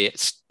hopefully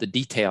the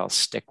details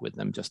stick with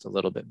them just a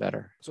little bit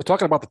better. So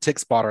talking about the tick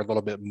spotter a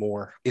little bit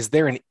more, is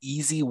there an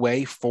easy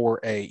way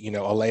for a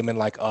layman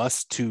like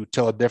us to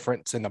tell a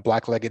difference in the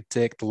black-legged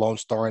tick, the Lone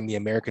Star, and the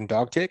American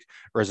dog tick?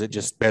 Or is it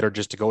just better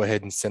just to go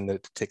ahead and send the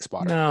tick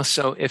spotter? No,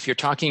 so if you're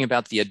talking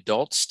about the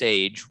adult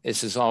stage,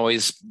 this is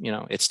always,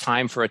 it's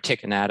time for a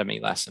tick anatomy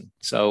lesson.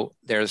 So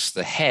there's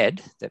the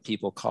head that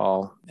people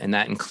call, and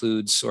that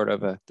includes sort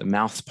of the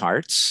mouth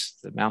parts.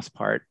 The mouth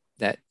part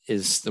that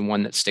is the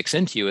one that sticks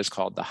into you is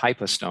called the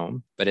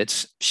hypostome, but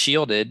it's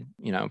shielded,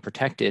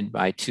 protected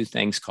by 2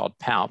 things called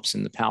palps,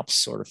 and the palps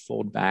sort of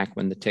fold back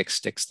when the tick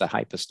sticks the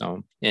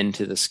hypostome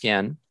into the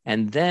skin.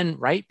 And then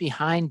right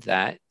behind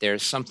that,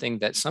 there's something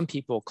that some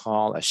people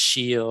call a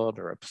shield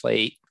or a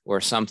plate or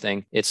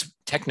something. Its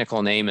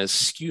technical name is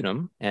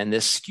scutum. And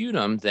this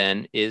scutum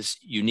then is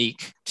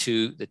unique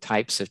to the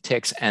types of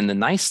ticks. And the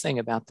nice thing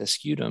about the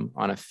scutum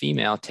on a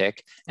female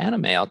tick and a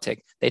male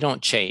tick, they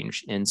don't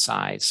change in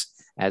size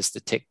as the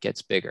tick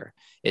gets bigger.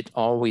 It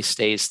always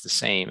stays the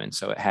same. And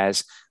so it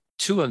has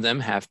Two of them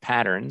have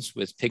patterns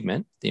with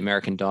pigment. The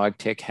American dog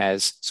tick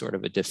has sort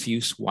of a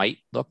diffuse white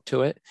look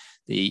to it.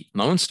 The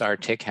Lone Star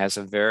tick has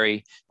a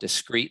very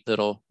discrete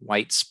little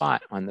white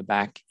spot on the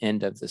back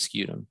end of the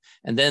scutum.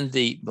 And then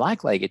the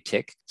black-legged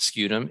tick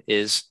scutum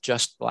is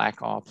just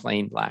black, all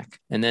plain black.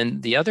 And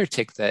then the other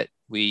tick that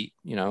we,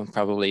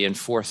 probably in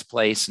fourth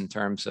place in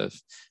terms of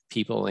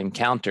people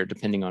encounter,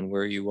 depending on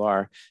where you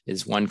are,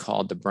 is one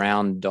called the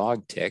brown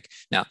dog tick.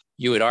 Now,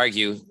 you would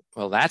argue,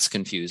 well, that's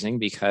confusing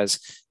because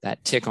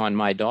that tick on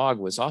my dog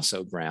was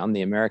also brown.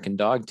 The American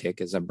dog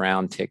tick is a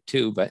brown tick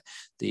too, but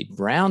the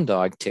brown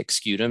dog tick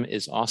scutum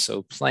is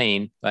also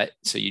plain. But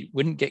so you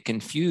wouldn't get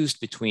confused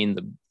between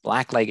the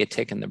black-legged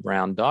tick and the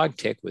brown dog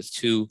tick with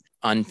two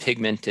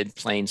unpigmented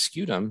plain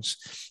scutums.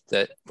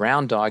 The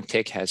brown dog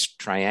tick has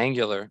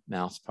triangular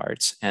mouth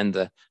parts and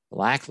the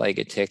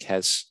black-legged tick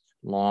has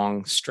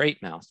long, straight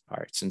mouth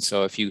parts. And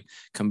so if you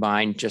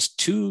combine just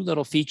two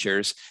little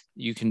features,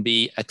 you can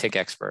be a tick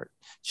expert,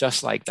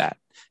 just like that.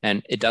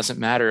 And it doesn't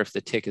matter if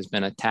the tick has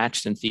been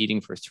attached and feeding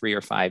for 3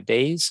 or 5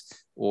 days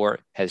or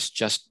has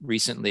just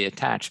recently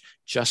attached.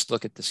 Just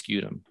look at the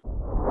scutum.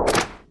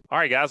 All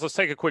right, guys, let's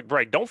take a quick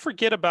break. Don't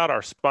forget about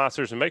our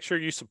sponsors and make sure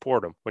you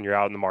support them when you're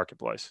out in the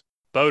marketplace.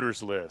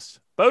 Boaters List.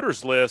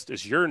 Boaters List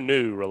is your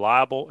new,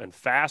 reliable, and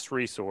fast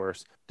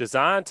resource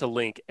designed to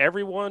link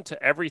everyone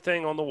to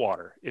everything on the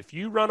water. If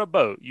you run a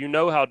boat, you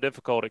know how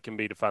difficult it can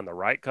be to find the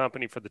right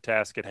company for the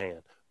task at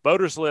hand.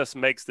 Boaters List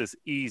makes this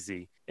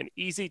easy and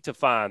easy to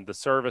find the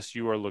service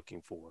you are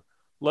looking for.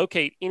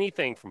 Locate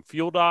anything from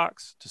fuel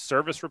docks to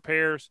service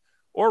repairs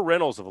or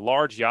rentals of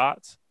large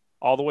yachts,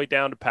 all the way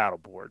down to paddle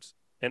boards,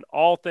 and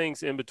all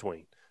things in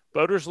between.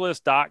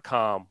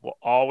 BoatersList.com will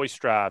always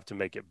strive to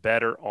make it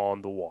better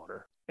on the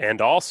water. And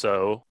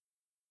also,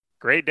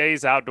 Great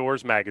Days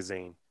Outdoors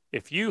magazine.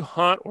 If you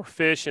hunt or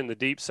fish in the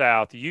Deep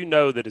South, you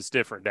know that it's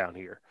different down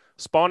here.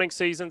 Spawning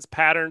seasons,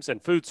 patterns,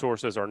 and food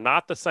sources are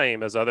not the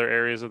same as other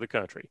areas of the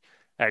country.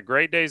 At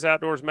Great Days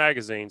Outdoors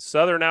magazine,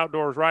 Southern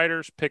outdoors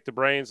writers pick the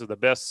brains of the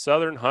best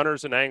Southern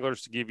hunters and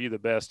anglers to give you the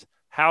best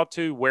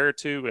how-to,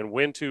 where-to, and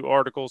when-to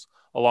articles,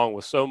 along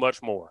with so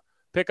much more.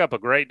 Pick up a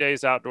Great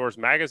Days Outdoors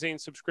magazine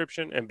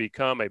subscription and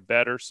become a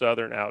better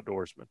Southern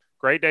outdoorsman.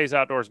 Great Days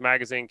Outdoors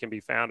magazine can be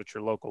found at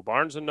your local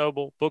Barnes &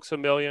 Noble, Books A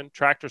Million,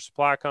 Tractor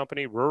Supply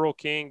Company, Rural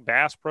King,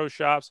 Bass Pro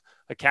Shops,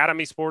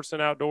 Academy Sports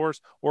and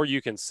Outdoors, or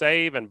you can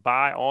save and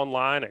buy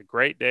online at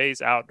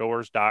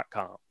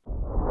greatdaysoutdoors.com.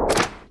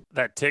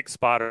 That tick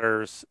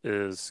spotters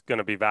is going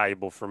to be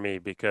valuable for me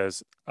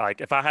because, like,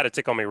 if I had a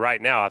tick on me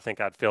right now, I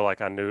think I'd feel like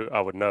I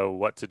would know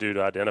what to do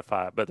to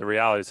identify it. But the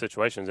reality of the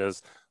situation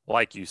is,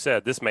 like you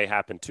said, this may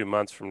happen 2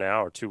 months from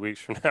now or 2 weeks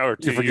from now or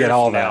 2 years from now. You forget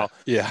all that.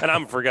 Yeah. And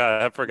I've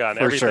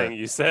forgotten everything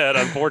you said,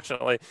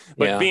 unfortunately.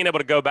 But being able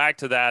to go back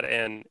to that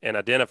and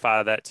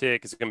identify that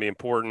tick is going to be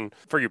important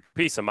for your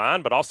peace of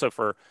mind, but also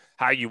for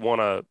how you want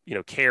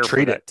to, care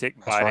for that tick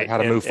bite. That's right, how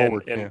to move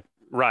forward.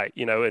 Right,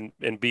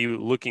 and be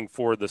looking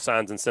for the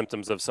signs and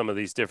symptoms of some of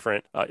these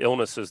different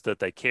illnesses that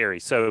they carry.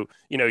 So,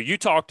 you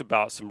talked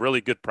about some really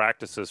good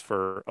practices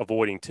for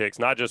avoiding ticks,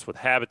 not just with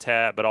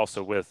habitat, but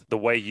also with the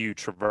way you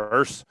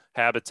traverse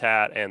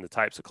habitat and the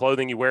types of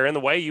clothing you wear and the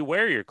way you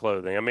wear your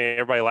clothing. I mean,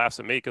 everybody laughs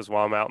at me because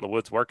while I'm out in the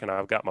woods working,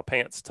 I've got my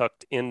pants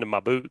tucked into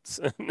my boots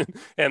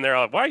and they're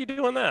like, why are you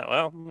doing that?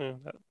 Well,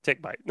 tick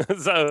bite.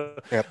 So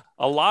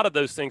a lot of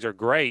those things are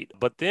great.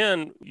 But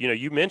then,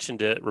 you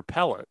mentioned it,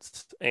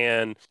 repellents.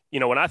 And,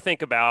 when I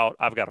think about,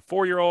 I've got a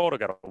 4-year-old, I've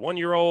got a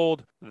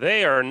 1-year-old,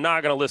 they are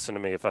not going to listen to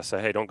me if I say,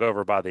 hey, don't go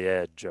over by the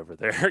edge over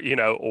there,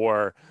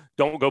 or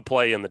don't go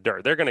play in the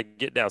dirt. They're going to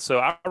get down. So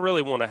I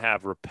really want to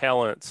have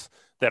repellents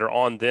that are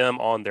on them,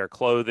 on their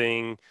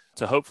clothing,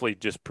 to hopefully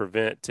just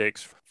prevent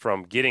ticks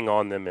from getting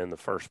on them in the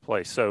first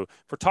place. So if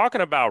we're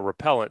talking about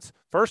repellents,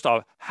 first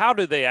off, how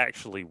do they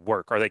actually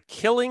work? Are they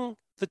killing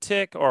the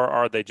tick or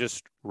are they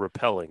just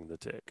repelling the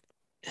tick?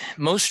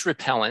 Most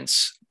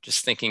repellents,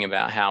 just thinking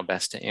about how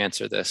best to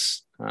answer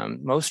this,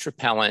 most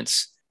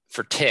repellents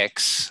for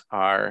ticks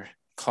are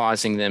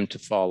causing them to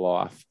fall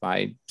off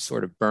by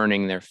sort of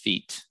burning their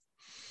feet.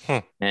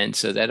 And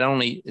so they're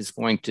only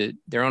going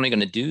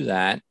to do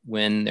that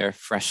when they're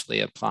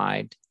freshly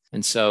applied.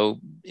 And so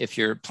if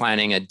you're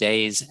planning a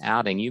day's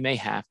outing, you may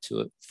have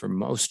to, for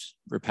most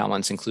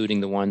repellents,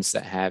 including the ones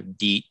that have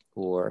DEET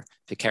or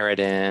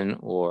picaridin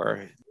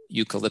or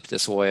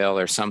eucalyptus oil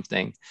or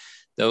something,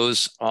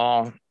 those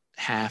all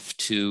have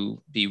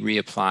to be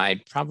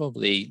reapplied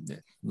probably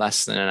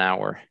less than an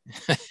hour.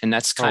 And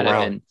that's kind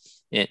of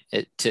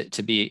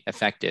to be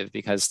effective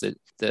because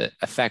the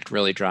effect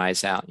really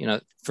dries out.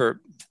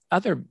 For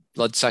other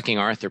blood-sucking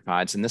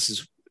arthropods, and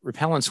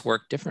repellents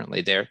work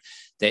differently.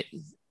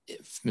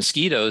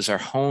 Mosquitoes are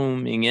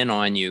homing in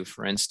on you,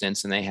 for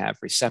instance, and they have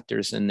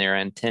receptors in their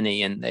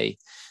antennae, and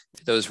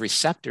those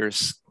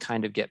receptors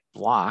kind of get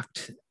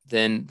blocked.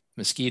 Then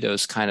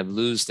mosquitoes kind of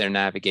lose their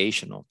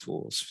navigational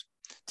tools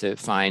to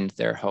find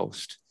their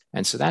host.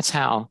 And so that's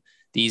how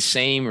these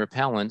same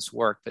repellents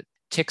work, but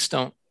ticks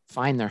don't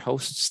find their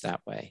hosts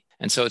that way.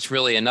 And so it's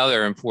really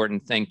another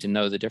important thing to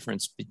know the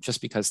difference.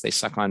 Just because they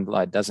suck on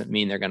blood doesn't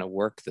mean they're going to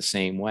work the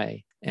same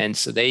way. And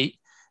so they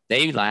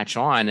latch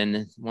on,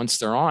 and once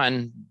they're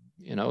on,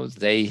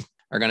 they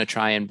are going to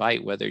try and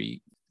bite. The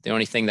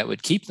only thing that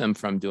would keep them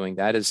from doing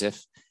that is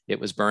if it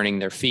was burning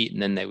their feet,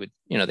 and then they would,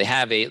 they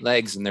have 8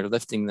 legs and they're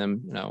lifting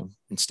them,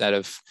 instead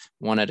of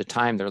one at a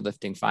time, they're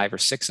lifting 5 or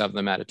 6 of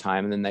them at a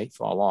time, and then they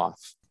fall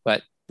off.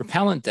 But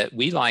repellent that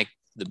we like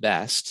the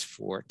best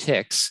for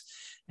ticks,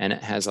 and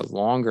it has a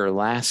longer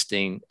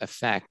lasting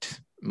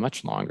effect,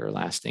 much longer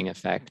lasting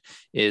effect,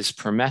 is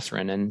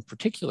permethrin, and in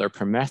particular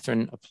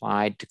permethrin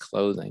applied to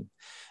clothing,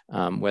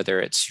 whether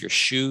it's your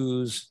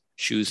shoes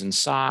and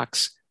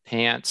socks,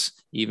 pants,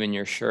 even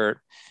your shirt,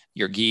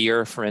 your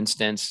gear, for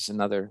instance, is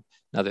another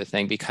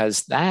thing,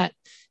 because that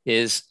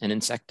is an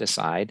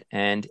insecticide,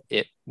 and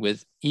it,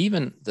 with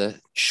even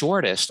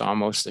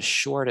almost the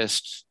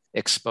shortest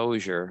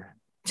exposure,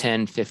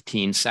 10,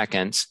 15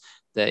 seconds,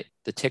 that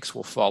the ticks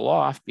will fall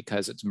off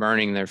because it's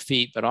burning their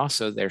feet, but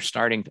also they're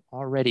starting to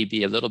already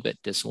be a little bit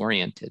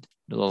disoriented,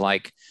 a little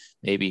like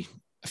maybe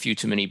a few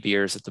too many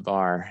beers at the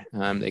bar.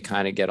 They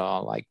kind of get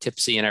all like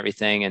tipsy and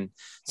everything. And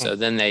so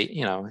then they,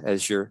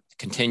 as you're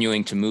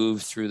continuing to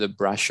move through the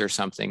brush or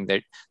something,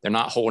 they're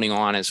not holding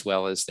on as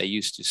well as they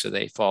used to, so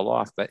they fall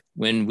off. But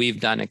when we've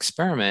done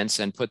experiments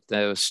and put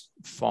those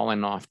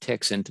fallen off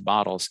ticks into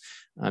bottles,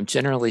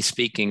 generally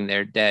speaking,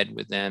 they're dead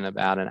within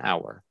about an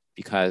hour,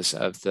 because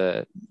of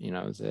the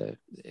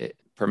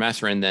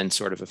permethrin then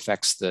sort of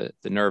affects the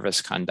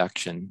nervous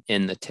conduction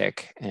in the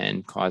tick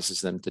and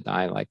causes them to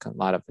die, like a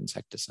lot of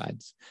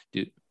insecticides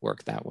do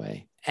work that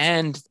way.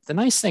 And the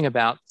nice thing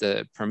about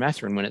the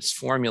permethrin, when it's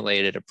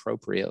formulated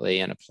appropriately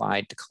and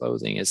applied to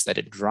clothing, is that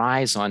it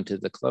dries onto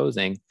the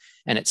clothing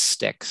and it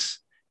sticks.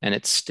 And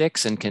it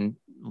sticks and can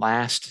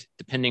last,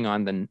 depending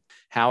on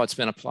how it's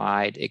been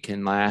applied, it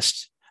can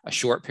last a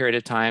short period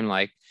of time.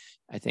 Like,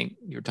 I think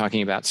you're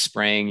talking about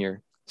spraying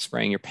your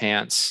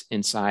pants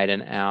inside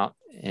and out,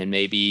 and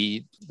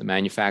maybe the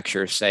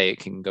manufacturers say it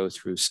can go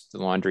through the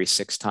laundry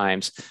 6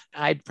 times.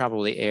 I'd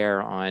probably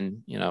err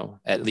on,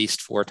 at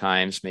least 4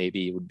 times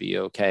maybe would be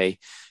okay,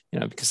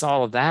 because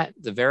all of that,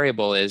 the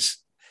variable is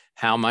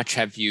how much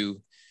have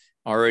you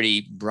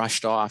already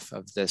brushed off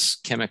of this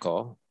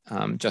chemical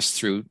just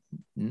through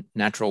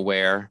natural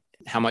wear,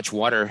 how much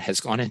water has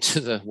gone into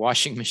the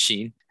washing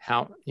machine,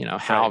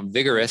 how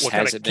vigorous what has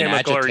kind it of been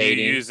chemical agitating?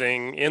 Are you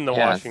using in the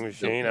washing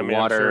machine? The I'm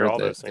water, sure all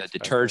the those things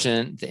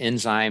detergent, the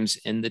enzymes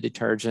in the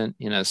detergent,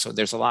 so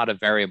there's a lot of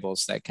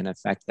variables that can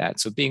affect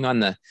that. So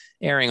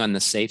erring on the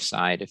safe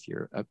side if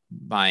you're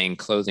buying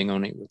clothing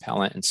only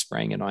repellent and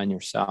spraying it on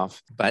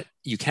yourself. But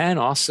you can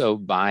also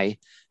buy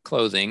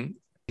clothing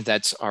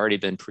that's already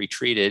been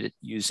pre-treated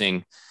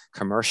using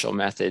commercial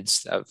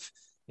methods of,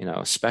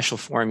 special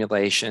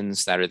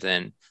formulations that are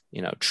then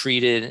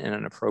treated in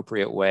an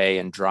appropriate way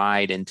and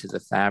dried into the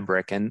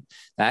fabric. And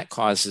that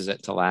causes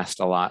it to last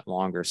a lot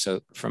longer.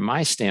 So from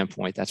my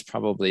standpoint, that's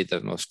probably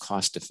the most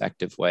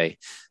cost-effective way.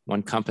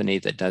 One company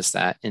that does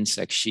that,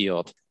 Insect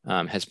Shield,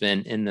 has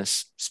been in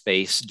this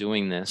space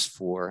doing this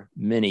for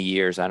many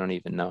years. I don't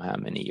even know how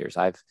many years.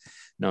 I've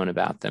known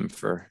about them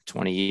for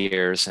 20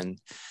 years. And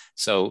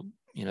so,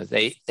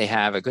 they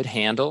have a good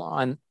handle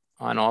on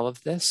all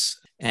of this.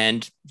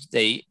 And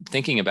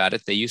thinking about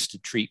it, they used to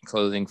treat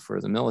clothing for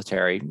the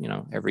military.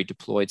 Every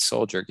deployed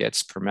soldier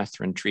gets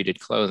permethrin treated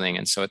clothing.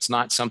 And so it's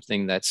not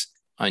something that's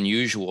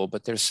unusual,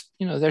 but there's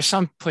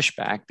some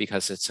pushback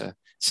because it's a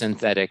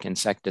synthetic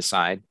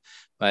insecticide.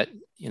 But,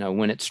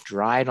 when it's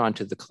dried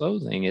onto the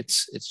clothing,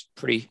 it's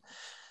pretty,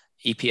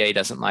 EPA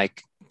doesn't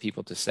like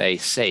people to say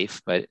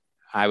safe, but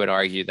I would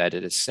argue that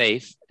it is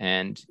safe.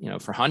 And,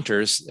 for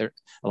hunters,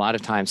 a lot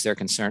of times they're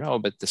concerned,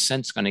 but the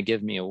scent's going to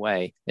give me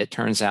away. It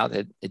turns out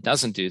that it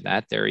doesn't do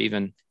that. There are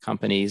even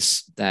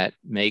companies that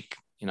make,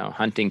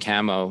 hunting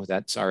camo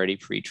that's already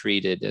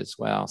pre-treated as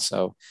well.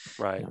 So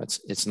right.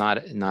 It's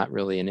not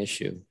really an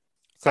issue.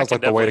 Sounds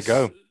like the way to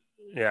go.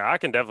 Yeah, I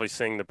can definitely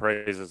sing the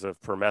praises of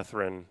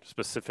permethrin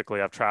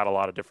specifically. I've tried a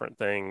lot of different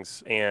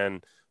things,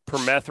 and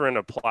permethrin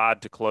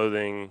applied to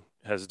clothing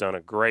has done a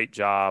great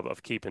job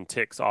of keeping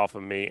ticks off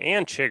of me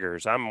and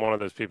chiggers. I'm one of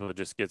those people that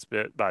just gets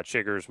bit by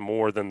chiggers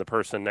more than the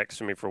person next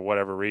to me for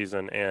whatever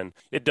reason. And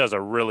it does a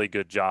really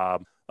good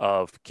job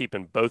of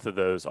keeping both of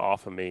those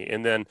off of me.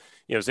 And then,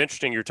 it's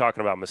interesting you're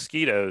talking about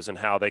mosquitoes and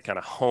how they kind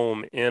of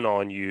home in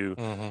on you.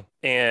 Mm-hmm.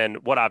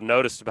 And what I've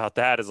noticed about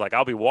that is, like,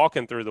 I'll be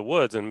walking through the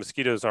woods and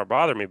mosquitoes aren't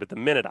bothering me, but the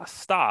minute I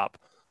stop,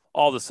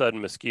 all of a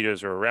sudden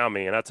mosquitoes are around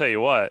me. And I tell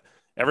you what,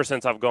 ever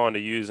since I've gone to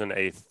using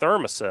a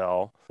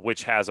Thermacell,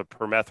 which has a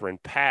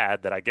permethrin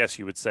pad that I guess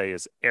you would say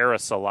is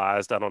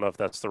aerosolized. I don't know if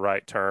that's the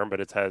right term, but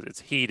it's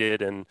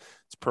heated and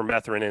it's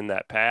permethrin in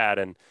that pad,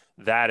 and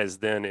that is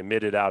then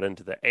emitted out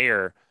into the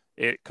air.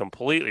 It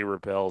completely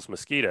repels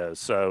mosquitoes.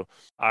 So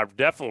I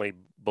definitely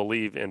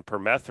believe in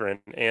permethrin.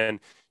 And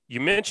you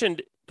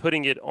mentioned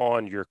putting it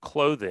on your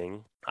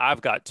clothing.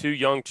 I've got 2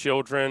 young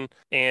children,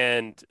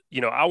 and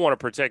I want to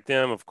protect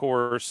them, of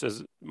course,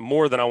 as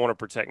more than I want to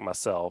protect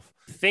myself.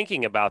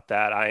 Thinking about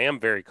that, I am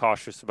very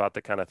cautious about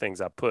the kind of things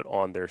I put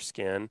on their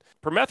skin.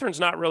 Permetherin's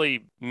not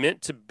really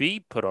meant to be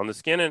put on the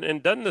skin,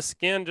 and doesn't the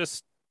skin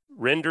just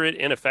render it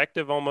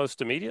ineffective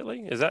almost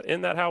immediately?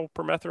 Isn't that how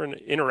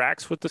permethrin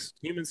interacts with the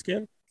human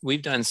skin?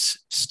 We've done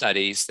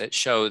studies that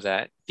show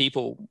that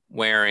people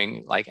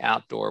wearing, like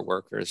outdoor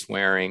workers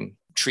wearing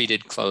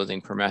treated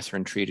clothing,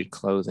 permethrin treated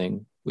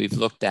clothing, we've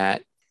looked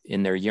at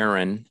in their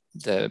urine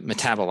the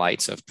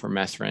metabolites of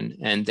permethrin,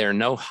 and they're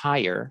no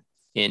higher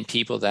in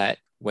people that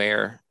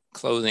wear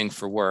clothing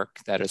for work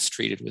that is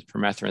treated with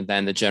permethrin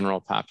than the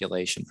general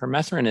population.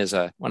 Permethrin is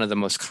one of the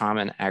most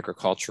common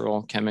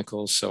agricultural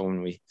chemicals. So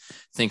when we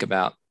think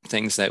about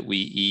things that we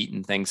eat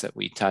and things that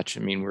we touch,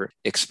 I mean, we're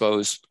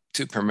exposed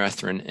to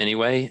permethrin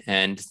anyway,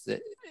 and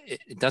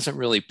it doesn't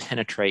really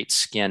penetrate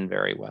skin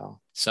very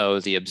well. So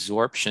the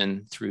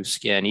absorption through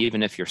skin,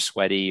 even if you're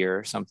sweaty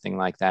or something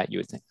like that, you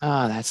would think,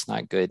 oh, that's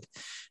not good,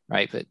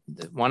 right? But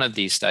one of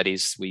these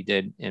studies we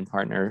did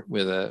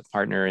with a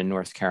partner in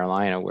North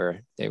Carolina,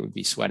 where they would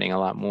be sweating a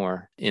lot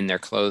more in their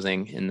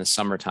clothing in the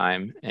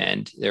summertime,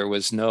 and there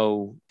was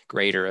no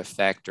greater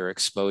effect or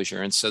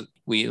exposure. And so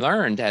we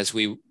learned, as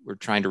we were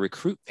trying to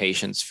recruit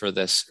patients for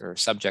this, or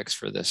subjects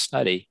for this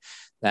study,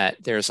 that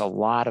there's a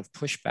lot of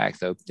pushback,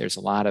 though. There's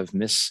a lot of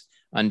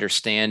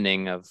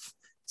misunderstanding of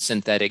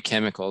synthetic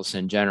chemicals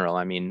in general.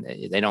 I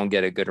mean, they don't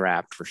get a good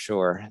rap for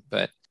sure,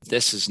 but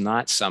this is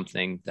not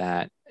something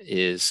that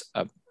is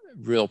a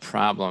real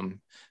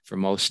problem for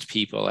most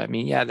people. I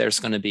mean, yeah, there's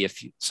going to be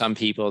some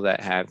people that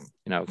have,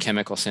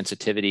 chemical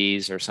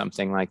sensitivities or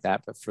something like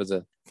that. But for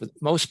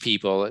most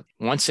people,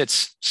 once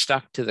it's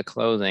stuck to the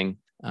clothing,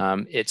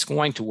 it's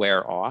going to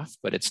wear off,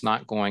 but it's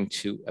not going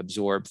to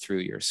absorb through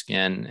your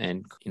skin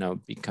and,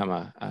 become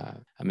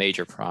a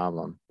major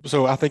problem.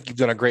 So I think you've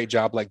done a great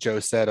job, like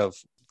Joe said, of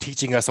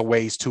teaching us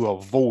ways to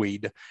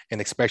avoid, and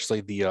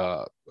especially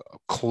the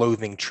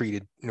clothing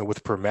treated,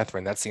 with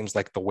permethrin. That seems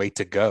like the way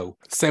to go.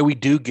 Say we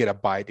do get a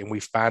bite and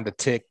we find a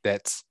tick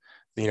that's,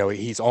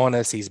 he's on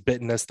us, he's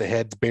bitten us, the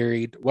head's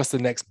buried. What's the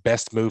next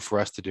best move for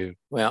us to do?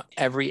 Well,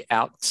 every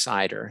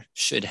outsider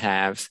should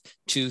have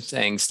 2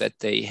 things that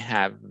they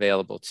have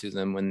available to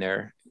them when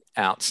they're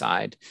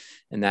outside,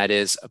 and that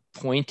is a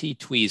pointy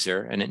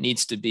tweezer, and it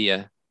needs to be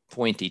a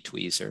pointy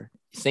tweezer.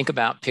 Think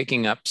about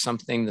picking up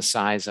something the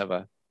size of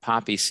a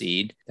poppy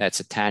seed that's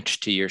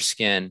attached to your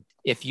skin.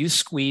 If you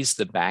squeeze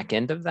the back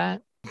end of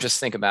that, just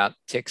think about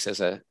ticks as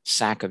a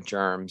sack of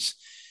germs.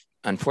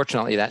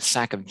 Unfortunately, that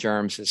sack of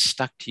germs is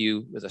stuck to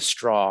you with a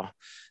straw.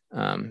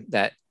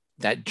 That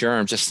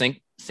germ, just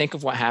think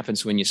of what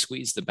happens when you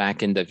squeeze the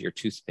back end of your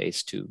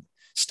toothpaste tube.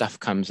 Stuff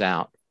comes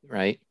out,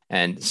 right?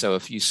 And so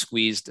if you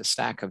squeezed a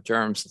stack of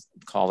germs,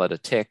 call it a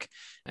tick,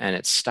 and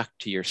it's stuck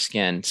to your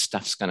skin,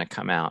 stuff's going to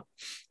come out.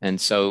 And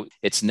so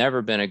it's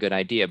never been a good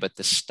idea, but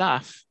the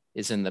stuff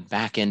is in the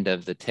back end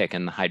of the tick.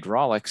 And the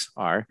hydraulics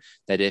are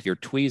that if your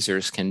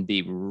tweezers can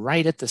be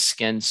right at the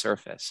skin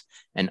surface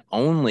and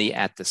only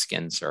at the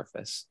skin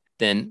surface,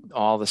 then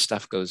all the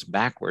stuff goes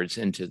backwards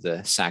into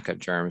the sack of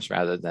germs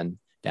rather than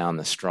down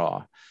the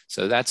straw.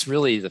 So that's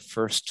really the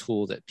first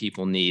tool that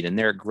people need. And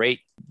they're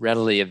great,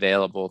 readily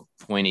available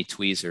pointy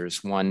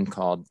tweezers. One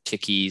called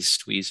Ticky's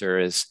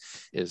tweezer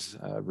is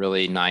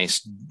really nice,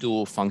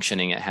 dual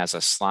functioning. It has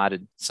a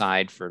slotted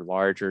side for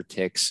larger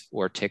ticks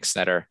or ticks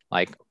that are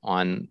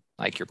on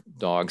your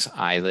dog's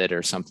eyelid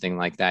or something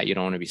like that. You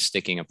don't want to be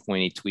sticking a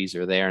pointy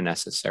tweezer there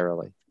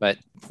necessarily, but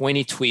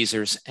pointy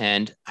tweezers.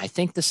 And I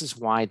think this is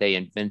why they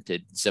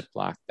invented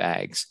Ziploc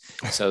bags.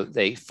 So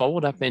they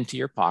fold up into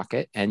your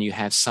pocket and you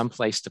have some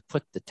place to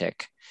put the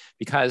tick,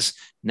 because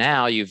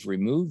now you've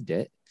removed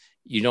it.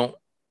 You don't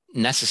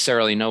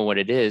necessarily know what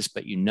it is,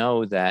 but you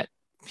know that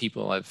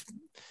people have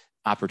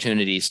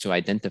opportunities to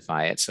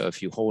identify it. So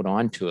if you hold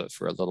on to it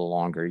for a little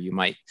longer, you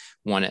might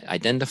want it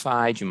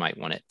identified, you might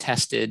want it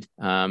tested.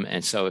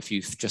 And so if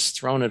you've just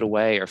thrown it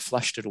away or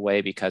flushed it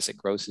away because it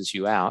grosses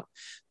you out,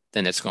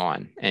 then it's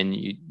gone and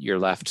you're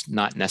left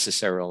not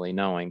necessarily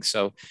knowing.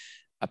 So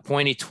a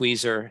pointy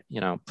tweezer,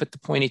 put the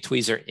pointy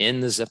tweezer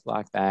in the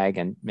Ziploc bag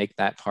and make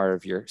that part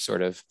of your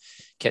sort of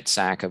kit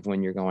sack of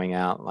when you're going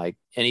out, like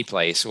any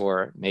place,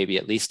 or maybe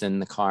at least in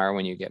the car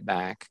when you get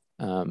back.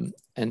 And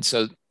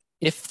so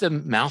if the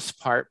mouth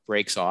part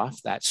breaks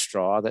off, that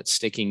straw that's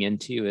sticking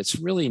into you, it's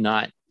really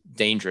not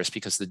dangerous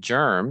because the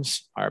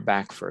germs are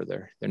back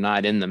further. They're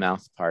not in the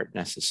mouth part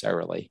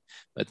necessarily,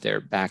 but they're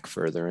back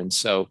further. And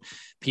so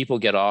people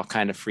get all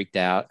kind of freaked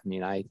out. I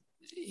mean, I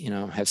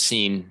have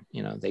seen,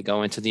 they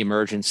go into the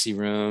emergency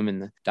room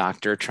and the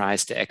doctor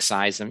tries to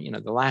excise them.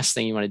 The last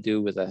thing you want to do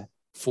with a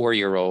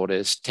 4-year-old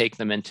is take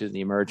them into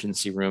the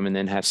emergency room and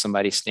then have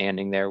somebody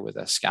standing there with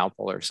a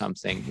scalpel or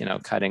something,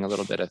 cutting a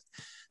little bit of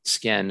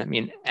skin. I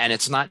mean, and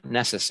it's not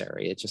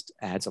necessary. It just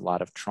adds a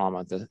lot of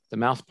trauma. The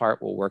mouth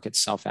part will work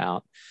itself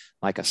out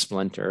like a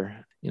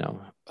splinter,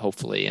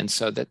 hopefully. And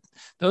so that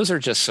those are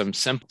just some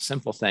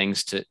simple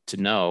things to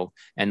know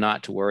and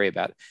not to worry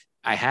about.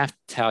 I have to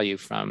tell you,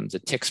 from the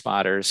tick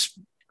spotters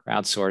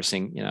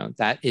crowdsourcing,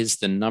 that is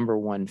the number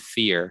one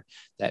fear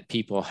that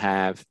people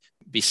have,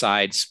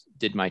 besides,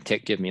 did my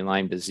tick give me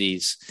Lyme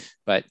disease?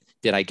 But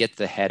did I get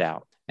the head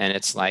out? And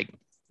it's like,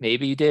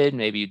 maybe you did,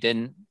 maybe you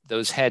didn't.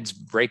 Those heads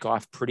break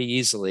off pretty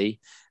easily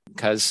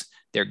because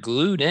they're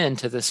glued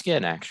into the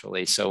skin,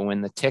 actually. So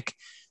when the tick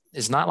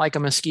is not like a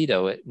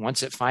mosquito,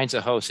 once it finds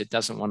a host, it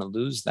doesn't want to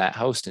lose that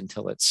host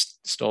until it's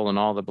stolen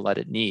all the blood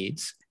it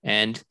needs.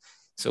 And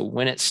so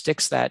when it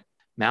sticks that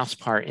mouth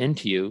part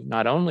into you,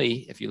 not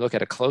only, if you look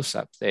at a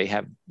close-up,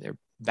 they're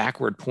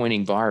backward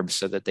pointing barbs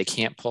so that they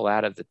can't pull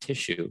out of the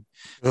tissue,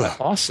 but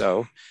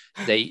also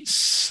they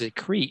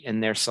secrete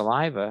in their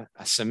saliva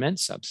a cement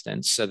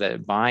substance so that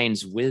it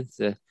binds with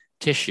the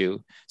tissue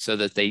so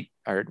that they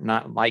are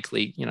not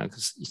likely,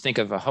 because you think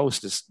of a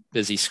host as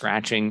busy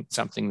scratching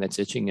something that's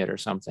itching it or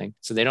something.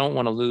 So they don't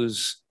want to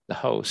lose the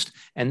host.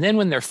 And then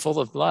when they're full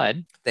of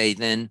blood, they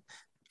then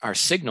are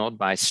signaled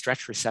by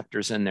stretch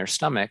receptors in their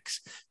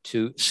stomachs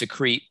to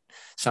secrete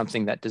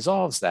something that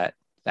dissolves that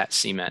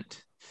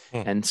cement.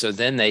 And so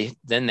then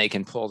they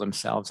can pull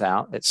themselves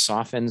out. It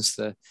softens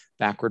the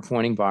backward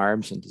pointing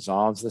barbs and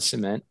dissolves the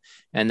cement,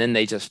 and then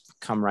they just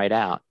come right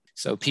out.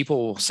 So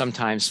people will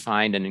sometimes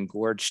find an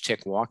engorged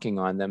tick walking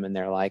on them, and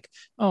they're like,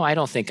 "Oh, I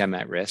don't think I'm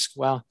at risk."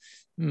 Well,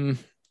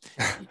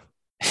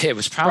 it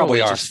was probably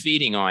just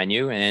feeding on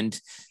you, and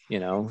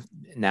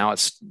now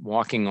it's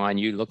walking on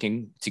you,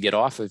 looking to get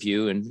off of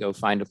you and go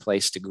find a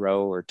place to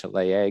grow or to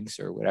lay eggs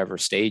or whatever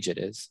stage it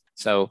is.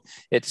 So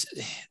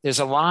there's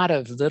a lot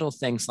of little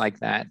things like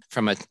that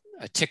from a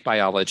tick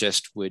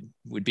biologist would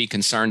be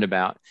concerned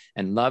about,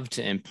 and love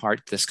to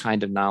impart this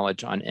kind of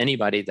knowledge on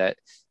anybody that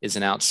is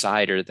an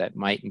outsider that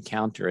might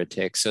encounter a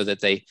tick, so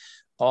that they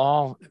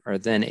all are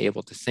then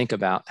able to think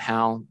about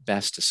how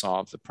best to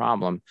solve the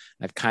problem.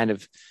 I've kind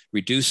of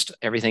reduced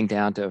everything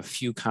down to a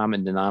few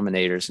common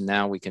denominators, and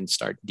now we can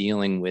start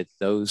dealing with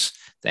those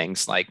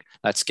things. Like,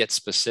 let's get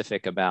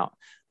specific about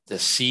the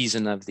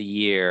season of the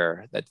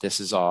year that this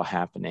is all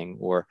happening,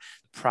 or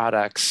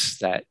products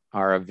that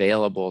are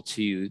available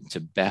to you to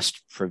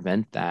best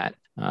prevent that.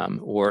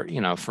 Or,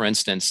 for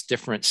instance,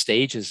 different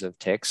stages of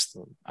ticks.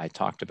 I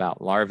talked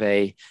about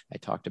larvae. I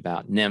talked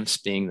about nymphs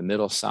being the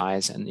middle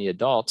size, and the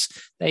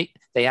adults, they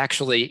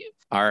actually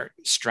are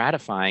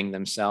stratifying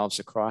themselves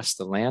across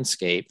the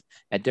landscape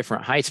at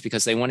different heights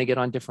because they want to get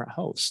on different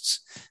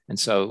hosts. And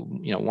so,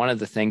 one of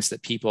the things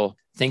that people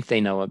think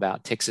they know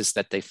about ticks is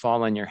that they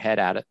fall on your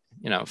head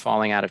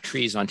falling out of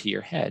trees onto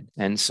your head.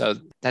 And so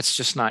that's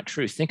just not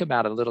true. Think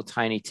about a little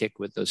tiny tick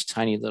with those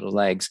tiny little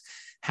legs.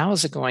 How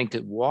is it going to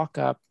walk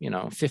up,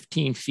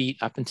 15 feet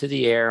up into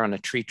the air on a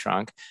tree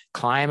trunk,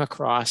 climb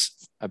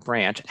across a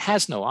branch? It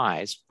has no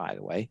eyes, by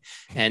the way.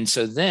 And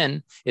so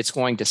then it's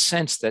going to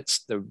sense that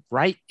the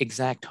right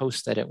exact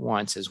host that it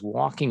wants is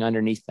walking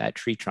underneath that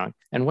tree trunk.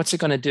 And what's it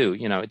going to do?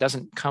 It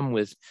doesn't come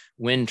with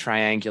wind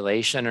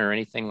triangulation or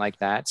anything like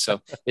that.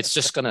 So it's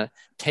just going to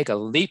take a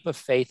leap of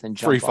faith and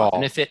jump Free fall. off.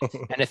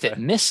 And if it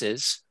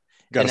misses,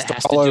 and it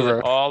has to do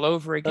it all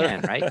over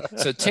again, right?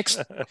 So ticks,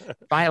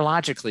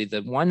 biologically,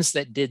 the ones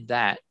that did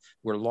that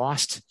were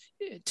lost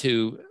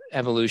to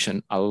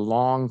evolution a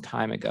long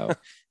time ago.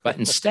 But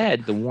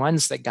instead, the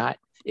ones that got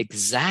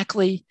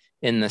exactly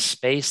in the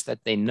space that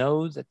they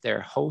know that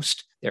their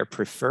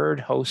preferred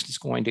host is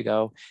going to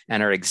go,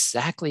 and are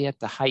exactly at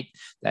the height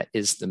that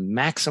is the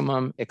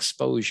maximum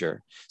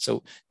exposure.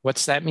 So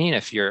what's that mean?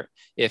 If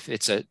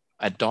it's a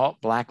adult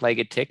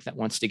black-legged tick that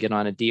wants to get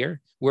on a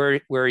deer,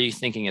 where are you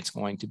thinking it's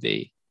going to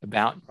be?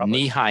 About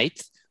knee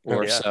height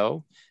or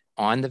so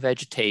on the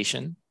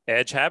vegetation.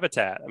 Edge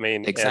habitat. I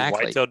mean, exactly.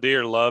 And white-tailed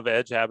deer love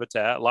edge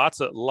habitat. Lots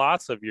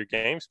of your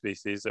game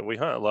species that we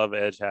hunt love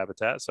edge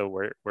habitat. So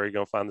where are you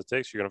going to find the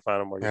ticks? You're going to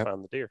find them where you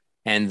find the deer.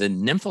 And the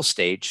nymphal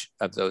stage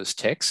of those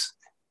ticks,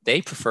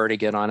 they prefer to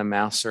get on a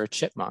mouse or a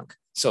chipmunk.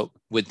 So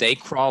would they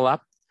crawl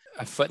up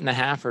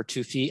 1.5 feet or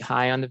 2 feet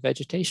high on the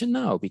vegetation?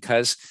 No,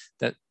 because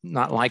they're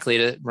not likely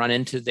to run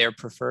into their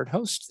preferred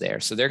host there.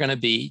 So they're going to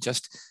be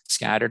just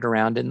scattered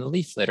around in the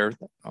leaf litter.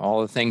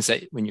 All the things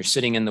that when you're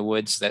sitting in the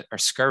woods that are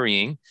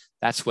scurrying,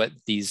 that's what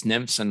these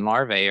nymphs and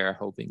larvae are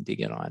hoping to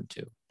get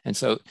onto. And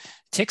so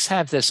ticks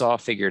have this all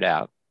figured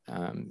out.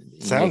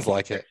 Sounds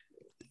like it.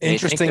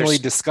 Interestingly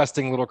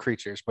disgusting little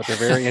creatures, but they're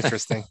very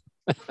interesting.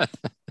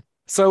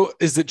 So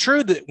is it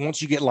true that once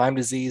you get Lyme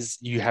disease,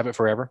 you have it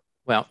forever?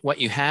 Well, what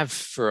you have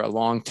for a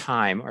long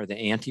time are the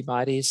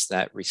antibodies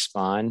that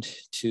respond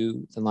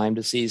to the Lyme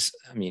disease.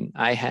 I mean,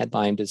 I had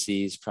Lyme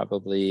disease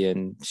probably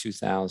in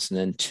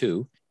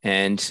 2002.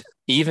 And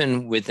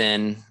even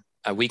within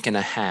a week and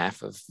a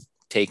half of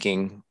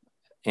taking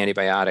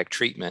antibiotic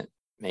treatment,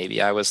 maybe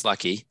I was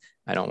lucky.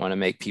 I don't want to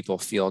make people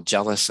feel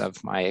jealous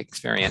of my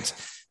experience.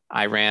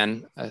 I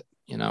ran a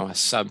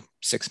sub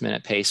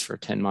 6-minute pace for a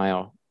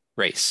 10-mile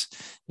race.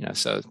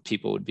 So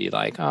people would be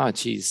like, "Oh,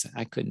 geez,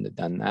 I couldn't have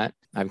done that."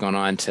 I've gone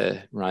on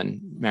to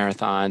run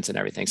marathons and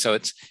everything. So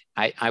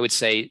I would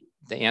say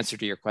the answer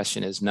to your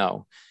question is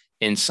no.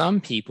 In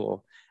some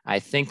people, I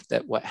think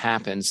that what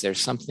happens,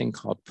 there's something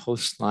called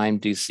post-Lyme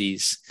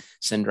disease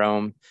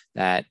syndrome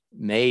that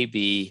may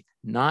be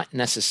not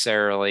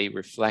necessarily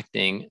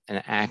reflecting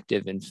an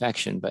active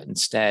infection, but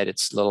instead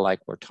it's a little like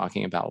we're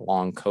talking about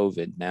long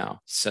COVID now.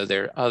 So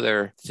there are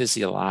other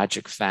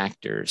physiologic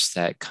factors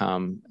that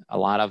come, a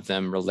lot of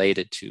them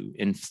related to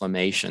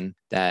inflammation,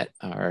 that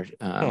are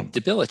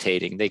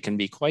debilitating. They can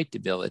be quite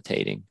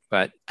debilitating.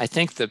 But I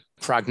think the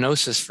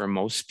prognosis for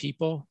most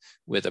people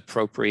with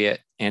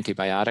appropriate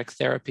antibiotic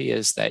therapy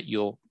is that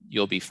you'll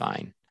be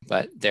fine.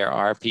 But there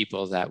are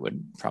people that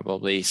would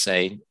probably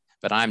say,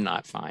 but I'm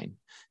not fine.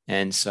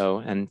 And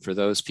for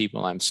those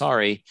people, I'm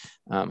sorry.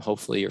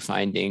 Hopefully you're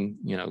finding,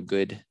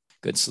 good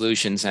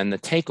solutions. And the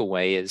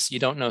takeaway is you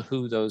don't know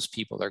who those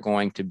people are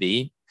going to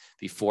be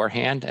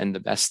beforehand. And the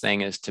best thing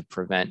is to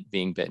prevent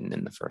being bitten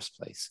in the first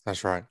place.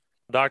 That's right.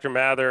 Dr.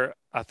 Mather,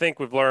 I think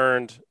we've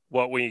learned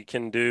what we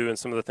can do and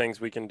some of the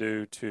things we can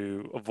do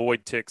to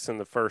avoid ticks in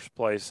the first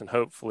place and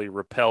hopefully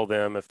repel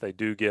them if they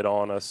do get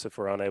on us, if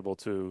we're unable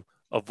to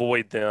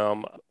avoid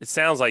them. It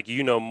sounds like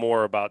you know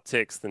more about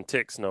ticks than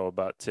ticks know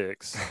about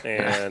ticks.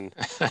 And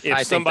if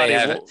I somebody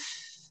think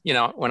they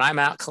have when I'm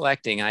out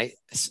collecting, I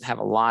have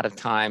a lot of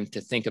time to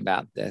think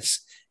about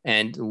this.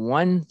 And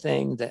one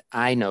thing that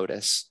I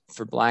notice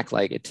for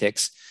black-legged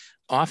ticks,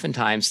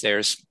 oftentimes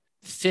there's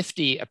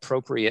 50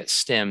 appropriate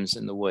stems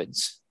in the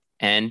woods,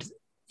 and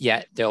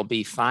yet there'll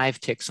be 5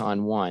 ticks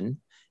on one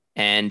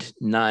and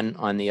none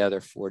on the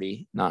other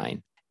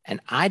 49.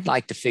 And I'd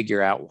like to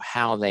figure out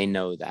how they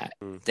know that.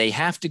 They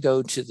have to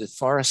go to the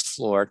forest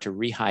floor to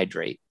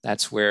rehydrate.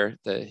 That's where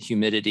the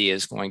humidity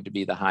is going to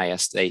be the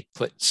highest. They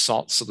put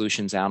salt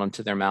solutions out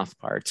onto their mouth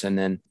parts, and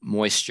then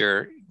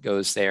moisture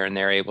goes there, and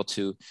they're able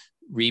to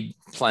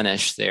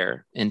replenish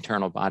their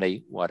internal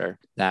body water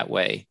that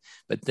way.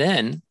 But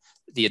then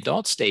the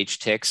adult stage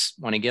ticks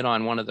want to get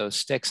on one of those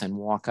sticks and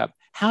walk up.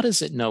 How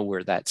does it know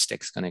where that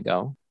stick's going to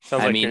go?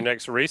 Sounds like your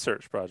next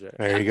research project.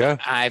 There you go.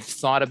 I've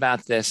thought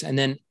about this. And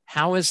then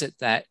how is it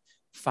that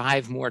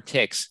 5 more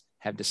ticks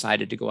have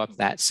decided to go up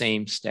that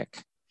same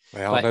stick?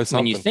 But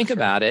when you think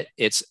about it,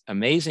 it's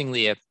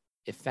amazingly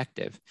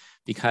effective,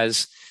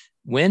 because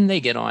when they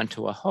get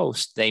onto a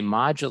host, they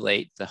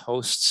modulate the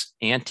host's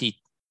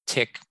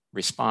anti-tick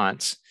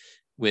response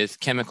with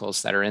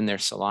chemicals that are in their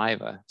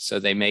saliva. So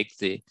they make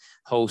the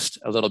host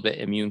a little bit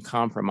immune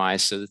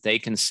compromised so that they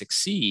can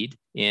succeed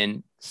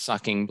in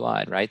sucking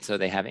blood, right? So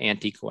they have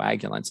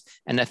anticoagulants.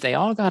 And if they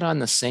all got on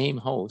the same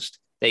host,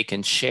 they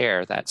can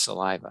share that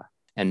saliva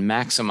and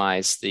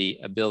maximize the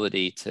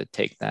ability to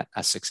take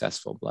a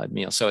successful blood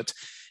meal. So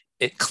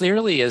it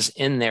clearly is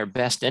in their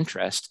best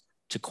interest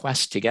to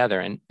quest together.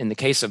 And in the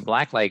case of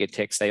black-legged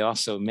ticks, they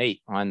also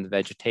mate on the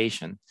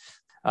vegetation.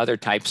 Other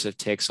types of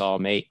ticks all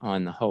mate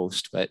on the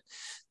host, but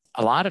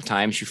a lot of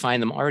times you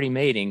find them already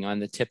mating on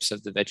the tips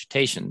of the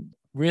vegetation,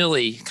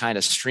 really kind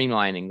of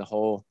streamlining the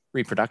whole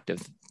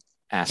reproductive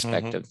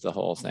aspect of the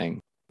whole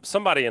thing.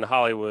 Somebody in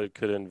Hollywood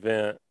could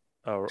invent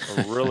a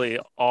really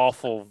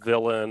awful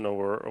villain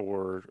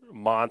or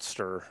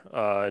monster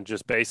and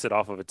just base it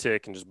off of a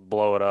tick and just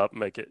blow it up,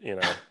 make it,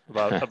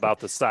 about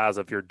the size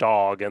of your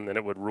dog, and then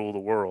it would rule the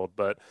world.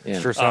 But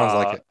sure sounds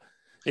like it.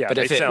 Yeah,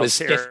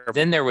 but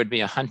then there would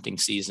be a hunting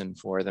season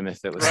for them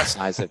if it was the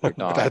size of your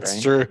dog. That's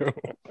right? true.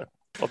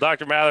 Well,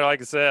 Dr. Mather,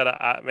 like I said,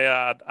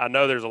 I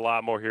know there's a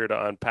lot more here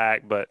to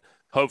unpack, but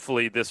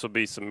hopefully this will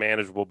be some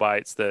manageable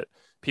bites that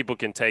people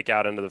can take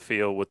out into the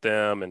field with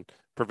them and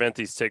prevent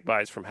these tick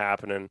bites from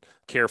happening,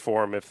 care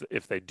for them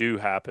if they do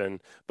happen.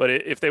 But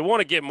if they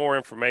want to get more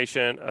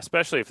information,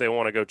 especially if they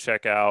want to go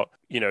check out,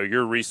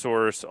 your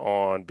resource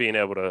on being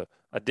able to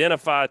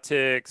identify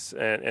ticks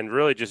and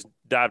really just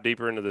dive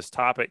deeper into this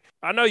topic.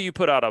 I know you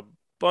put out a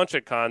bunch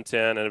of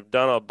content and have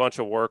done a bunch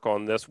of work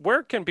on this.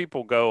 Where can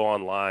people go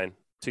online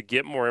to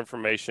get more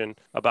information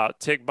about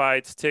tick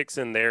bites, ticks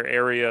in their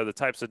area, the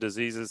types of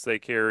diseases they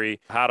carry,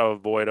 how to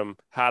avoid them,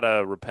 how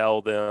to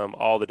repel them,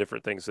 all the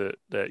different things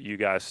that you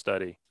guys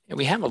study? And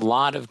we have a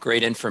lot of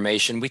great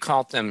information. We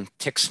call them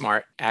Tick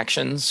Smart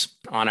Actions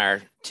on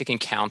our Tick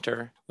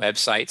Encounter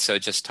website. So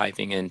just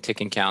typing in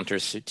Tick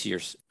Encounters to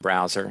your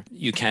browser,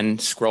 you can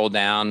scroll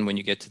down when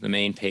you get to the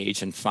main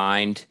page and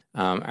find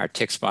our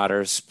Tick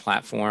Spotters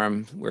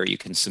platform where you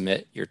can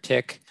submit your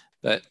tick.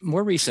 But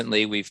more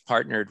recently, we've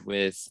partnered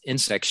with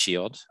Insect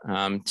Shield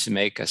to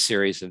make a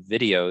series of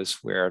videos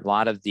where a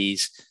lot of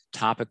these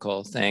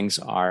topical things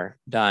are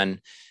done.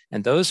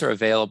 And those are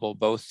available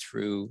both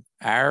through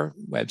our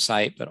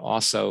website, but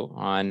also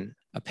on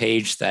a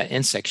page that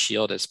Insect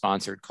Shield has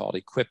sponsored called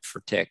Equip for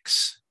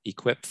Ticks.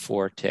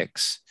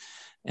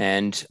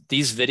 And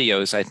these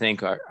videos, I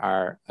think,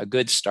 are a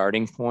good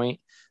starting point.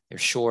 They're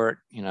short,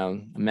 a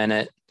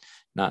minute,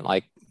 not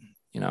like,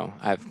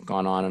 I've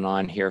gone on and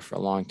on here for a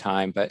long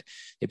time, but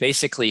they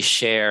basically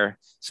share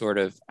sort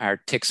of our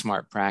Tick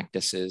Smart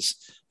practices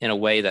in a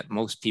way that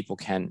most people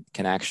can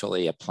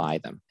actually apply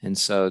them. And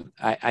so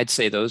I'd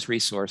say those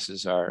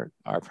resources are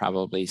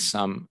probably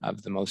some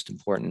of the most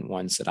important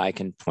ones that I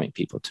can point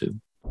people to.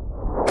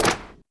 All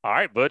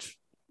right, Butch,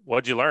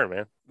 what'd you learn,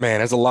 man? Man,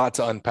 there's a lot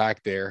to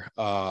unpack there.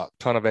 A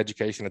ton of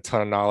education, a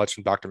ton of knowledge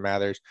from Dr.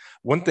 Mathers.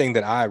 One thing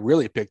that I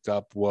really picked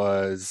up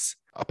was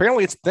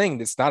Apparently it's a thing.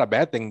 It's not a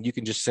bad thing. You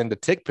can just send a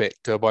tick pic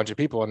to a bunch of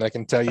people and they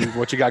can tell you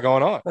what you got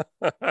going on.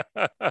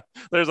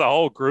 There's a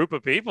whole group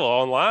of people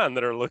online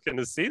that are looking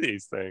to see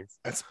these things.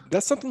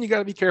 That's something you got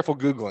to be careful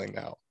Googling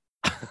now.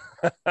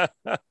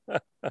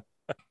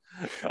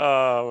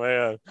 Oh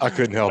man, I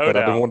couldn't help it.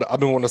 I've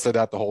been wanting to say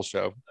that the whole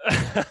show.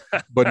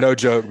 But no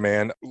joke,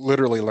 man.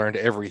 Literally learned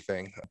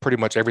everything, pretty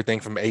much everything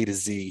from A to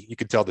Z. You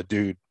could tell the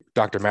dude,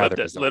 Dr.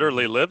 Mather,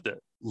 literally lived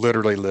it.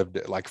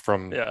 Like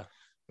from yeah.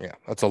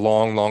 That's a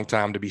long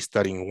time to be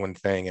studying one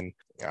thing, and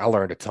I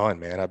learned a ton,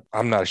 man.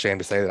 I'm not ashamed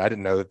to say that I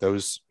didn't know that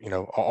those,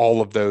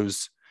 all of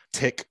those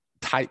tick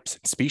types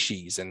and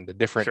species and the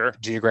different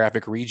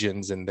geographic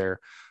regions, and they're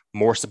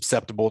more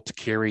susceptible to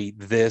carry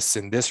this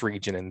in this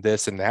region and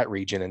this in that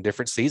region in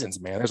different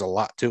seasons, man. There's a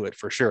lot to it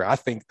for sure. I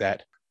think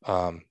that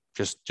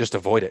just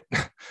avoid it.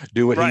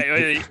 Do what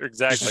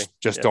exactly.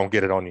 Just don't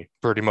get it on you.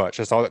 Pretty much.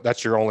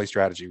 That's your only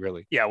strategy,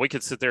 really. Yeah, we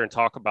could sit there and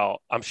talk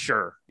about, I'm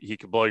sure he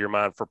could blow your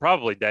mind for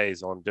probably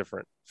days on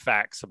different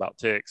facts about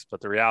ticks,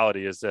 but the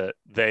reality is that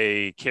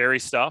they carry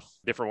stuff.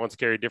 Different ones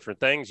carry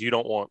different things. You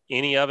don't want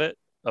any of it.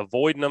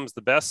 Avoiding them is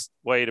the best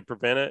way to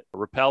prevent it.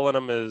 Repelling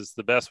them is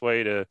the best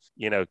way to,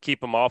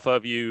 keep them off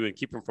of you and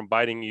keep them from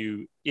biting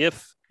you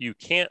if you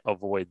can't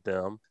avoid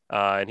them.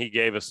 And he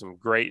gave us some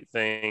great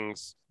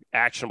things,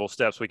 actionable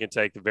steps we can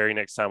take the very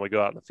next time we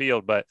go out in the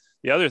field. But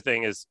the other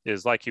thing is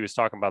like he was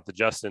talking about the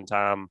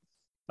just-in-time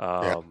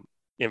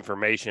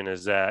information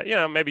is that,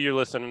 maybe you're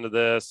listening to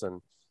this and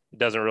it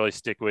doesn't really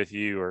stick with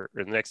you, or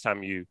the next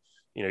time you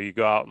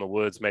go out in the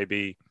woods,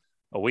 maybe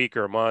a week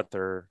or a month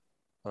or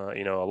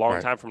a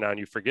long time from now, and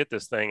you forget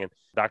this thing. And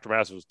Dr.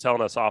 Mather was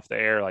telling us off the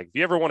air, like, if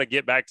you ever want to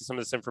get back to some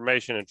of this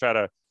information and try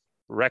to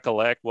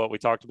recollect what we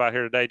talked about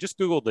here today, just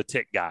Google the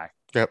tick guy.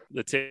 Yep.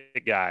 The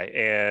tick guy.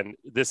 And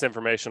this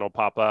information will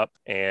pop up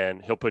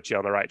and he'll put you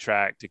on the right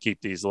track to keep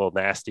these little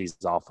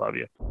nasties off of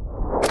you.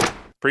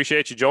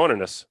 Appreciate you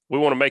joining us. We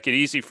want to make it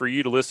easy for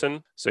you to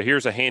listen. So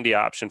here's a handy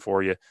option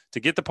for you. To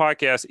get the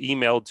podcast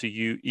emailed to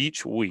you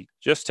each week,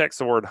 just text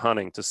the word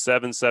hunting to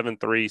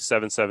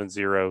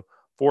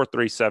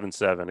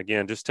 773-770-4377.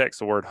 Again, just text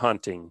the word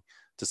hunting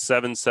to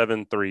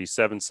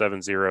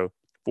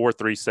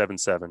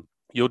 773-770-4377.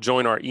 You'll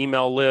join our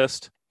email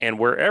list, and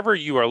wherever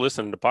you are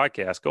listening to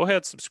podcasts, go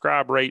ahead,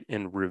 subscribe, rate,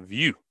 and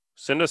review.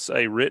 Send us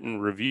a written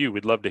review.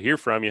 We'd love to hear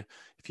from you.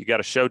 If you got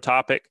a show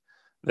topic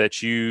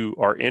that you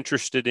are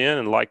interested in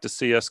and like to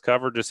see us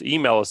cover, just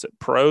email us at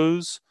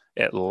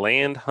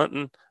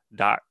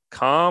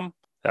pros@landhunting.com.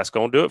 That's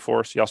going to do it for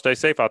us. Y'all stay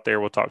safe out there.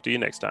 We'll talk to you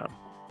next time.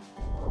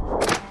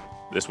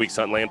 This week's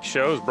Huntland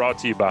Show is brought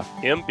to you by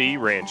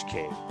MB Ranch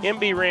King.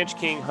 MB Ranch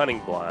King hunting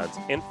blinds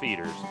and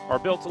feeders are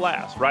built to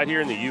last right here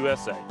in the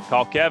USA.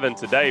 Call Kevin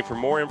today for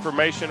more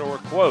information or a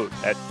quote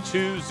at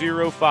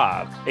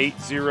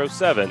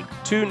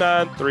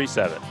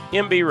 205-807-2937.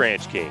 MB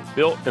Ranch King,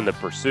 built in the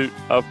pursuit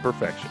of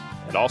perfection.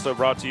 And also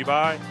brought to you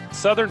by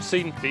Southern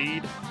Seed and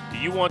Feed. Do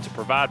you want to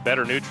provide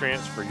better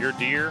nutrients for your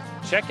deer?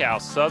 Check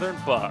out Southern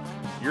Buck.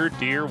 Your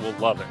deer will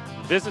love it.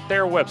 Visit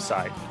their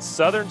website,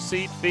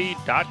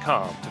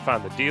 southernseedfeed.com, to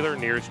find the dealer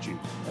nearest you.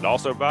 And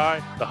also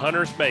by the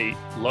Hunter's Mate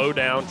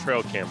Low-Down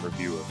Trail Camera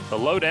Viewer. The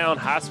Low-Down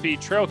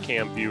high-speed trail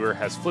cam viewer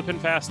has flippin'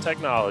 fast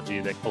technology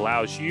that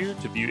allows you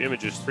to view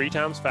images 3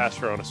 times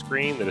faster on a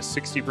screen that is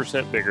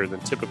 60% bigger than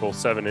typical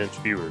 7-inch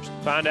viewers.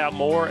 Find out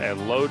more at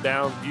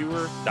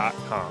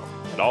lowdownviewer.com.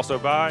 And also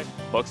by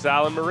Bucks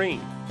Island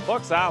Marine.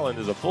 Bucks Island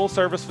is a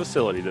full-service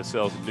facility that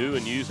sells new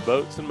and used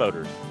boats and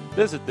motors.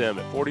 Visit them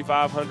at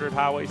 4500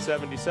 Highway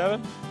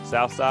 77,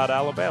 Southside,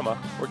 Alabama,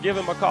 or give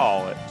them a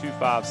call at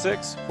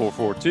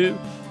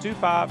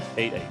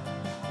 256-442-2588.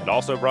 And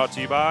also brought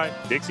to you by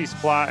Dixie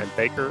Supply and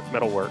Baker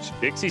Metalworks.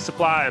 Dixie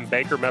Supply and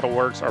Baker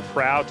Metalworks are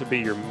proud to be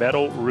your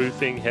metal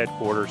roofing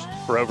headquarters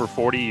for over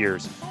 40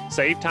 years.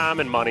 Save time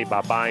and money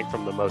by buying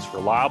from the most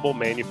reliable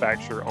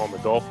manufacturer on the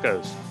Gulf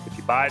Coast. If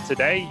you buy it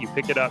today, you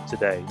pick it up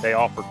today. They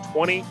offer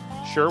 20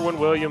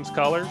 Sherwin-Williams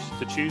colors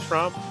to choose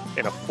from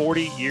and a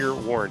 40-year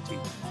warranty.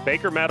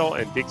 Baker Metal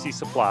and Dixie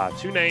Supply,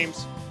 2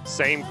 names,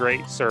 same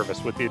great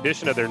service. With the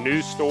addition of their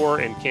new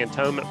store in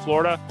Cantonment,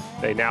 Florida,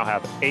 they now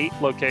have 8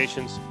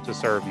 locations to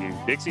serve you.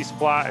 Dixie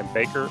Supply and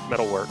Baker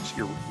Metalworks,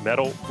 your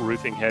metal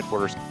roofing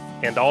headquarters.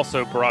 And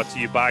also brought to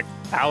you by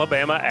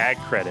Alabama Ag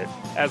Credit.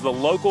 As the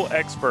local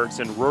experts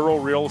in rural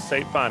real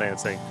estate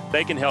financing,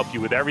 they can help you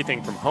with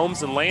everything from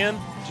homes and land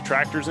to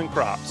tractors and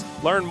crops.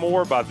 Learn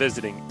more by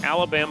visiting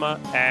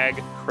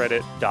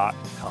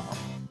alabamaagcredit.com.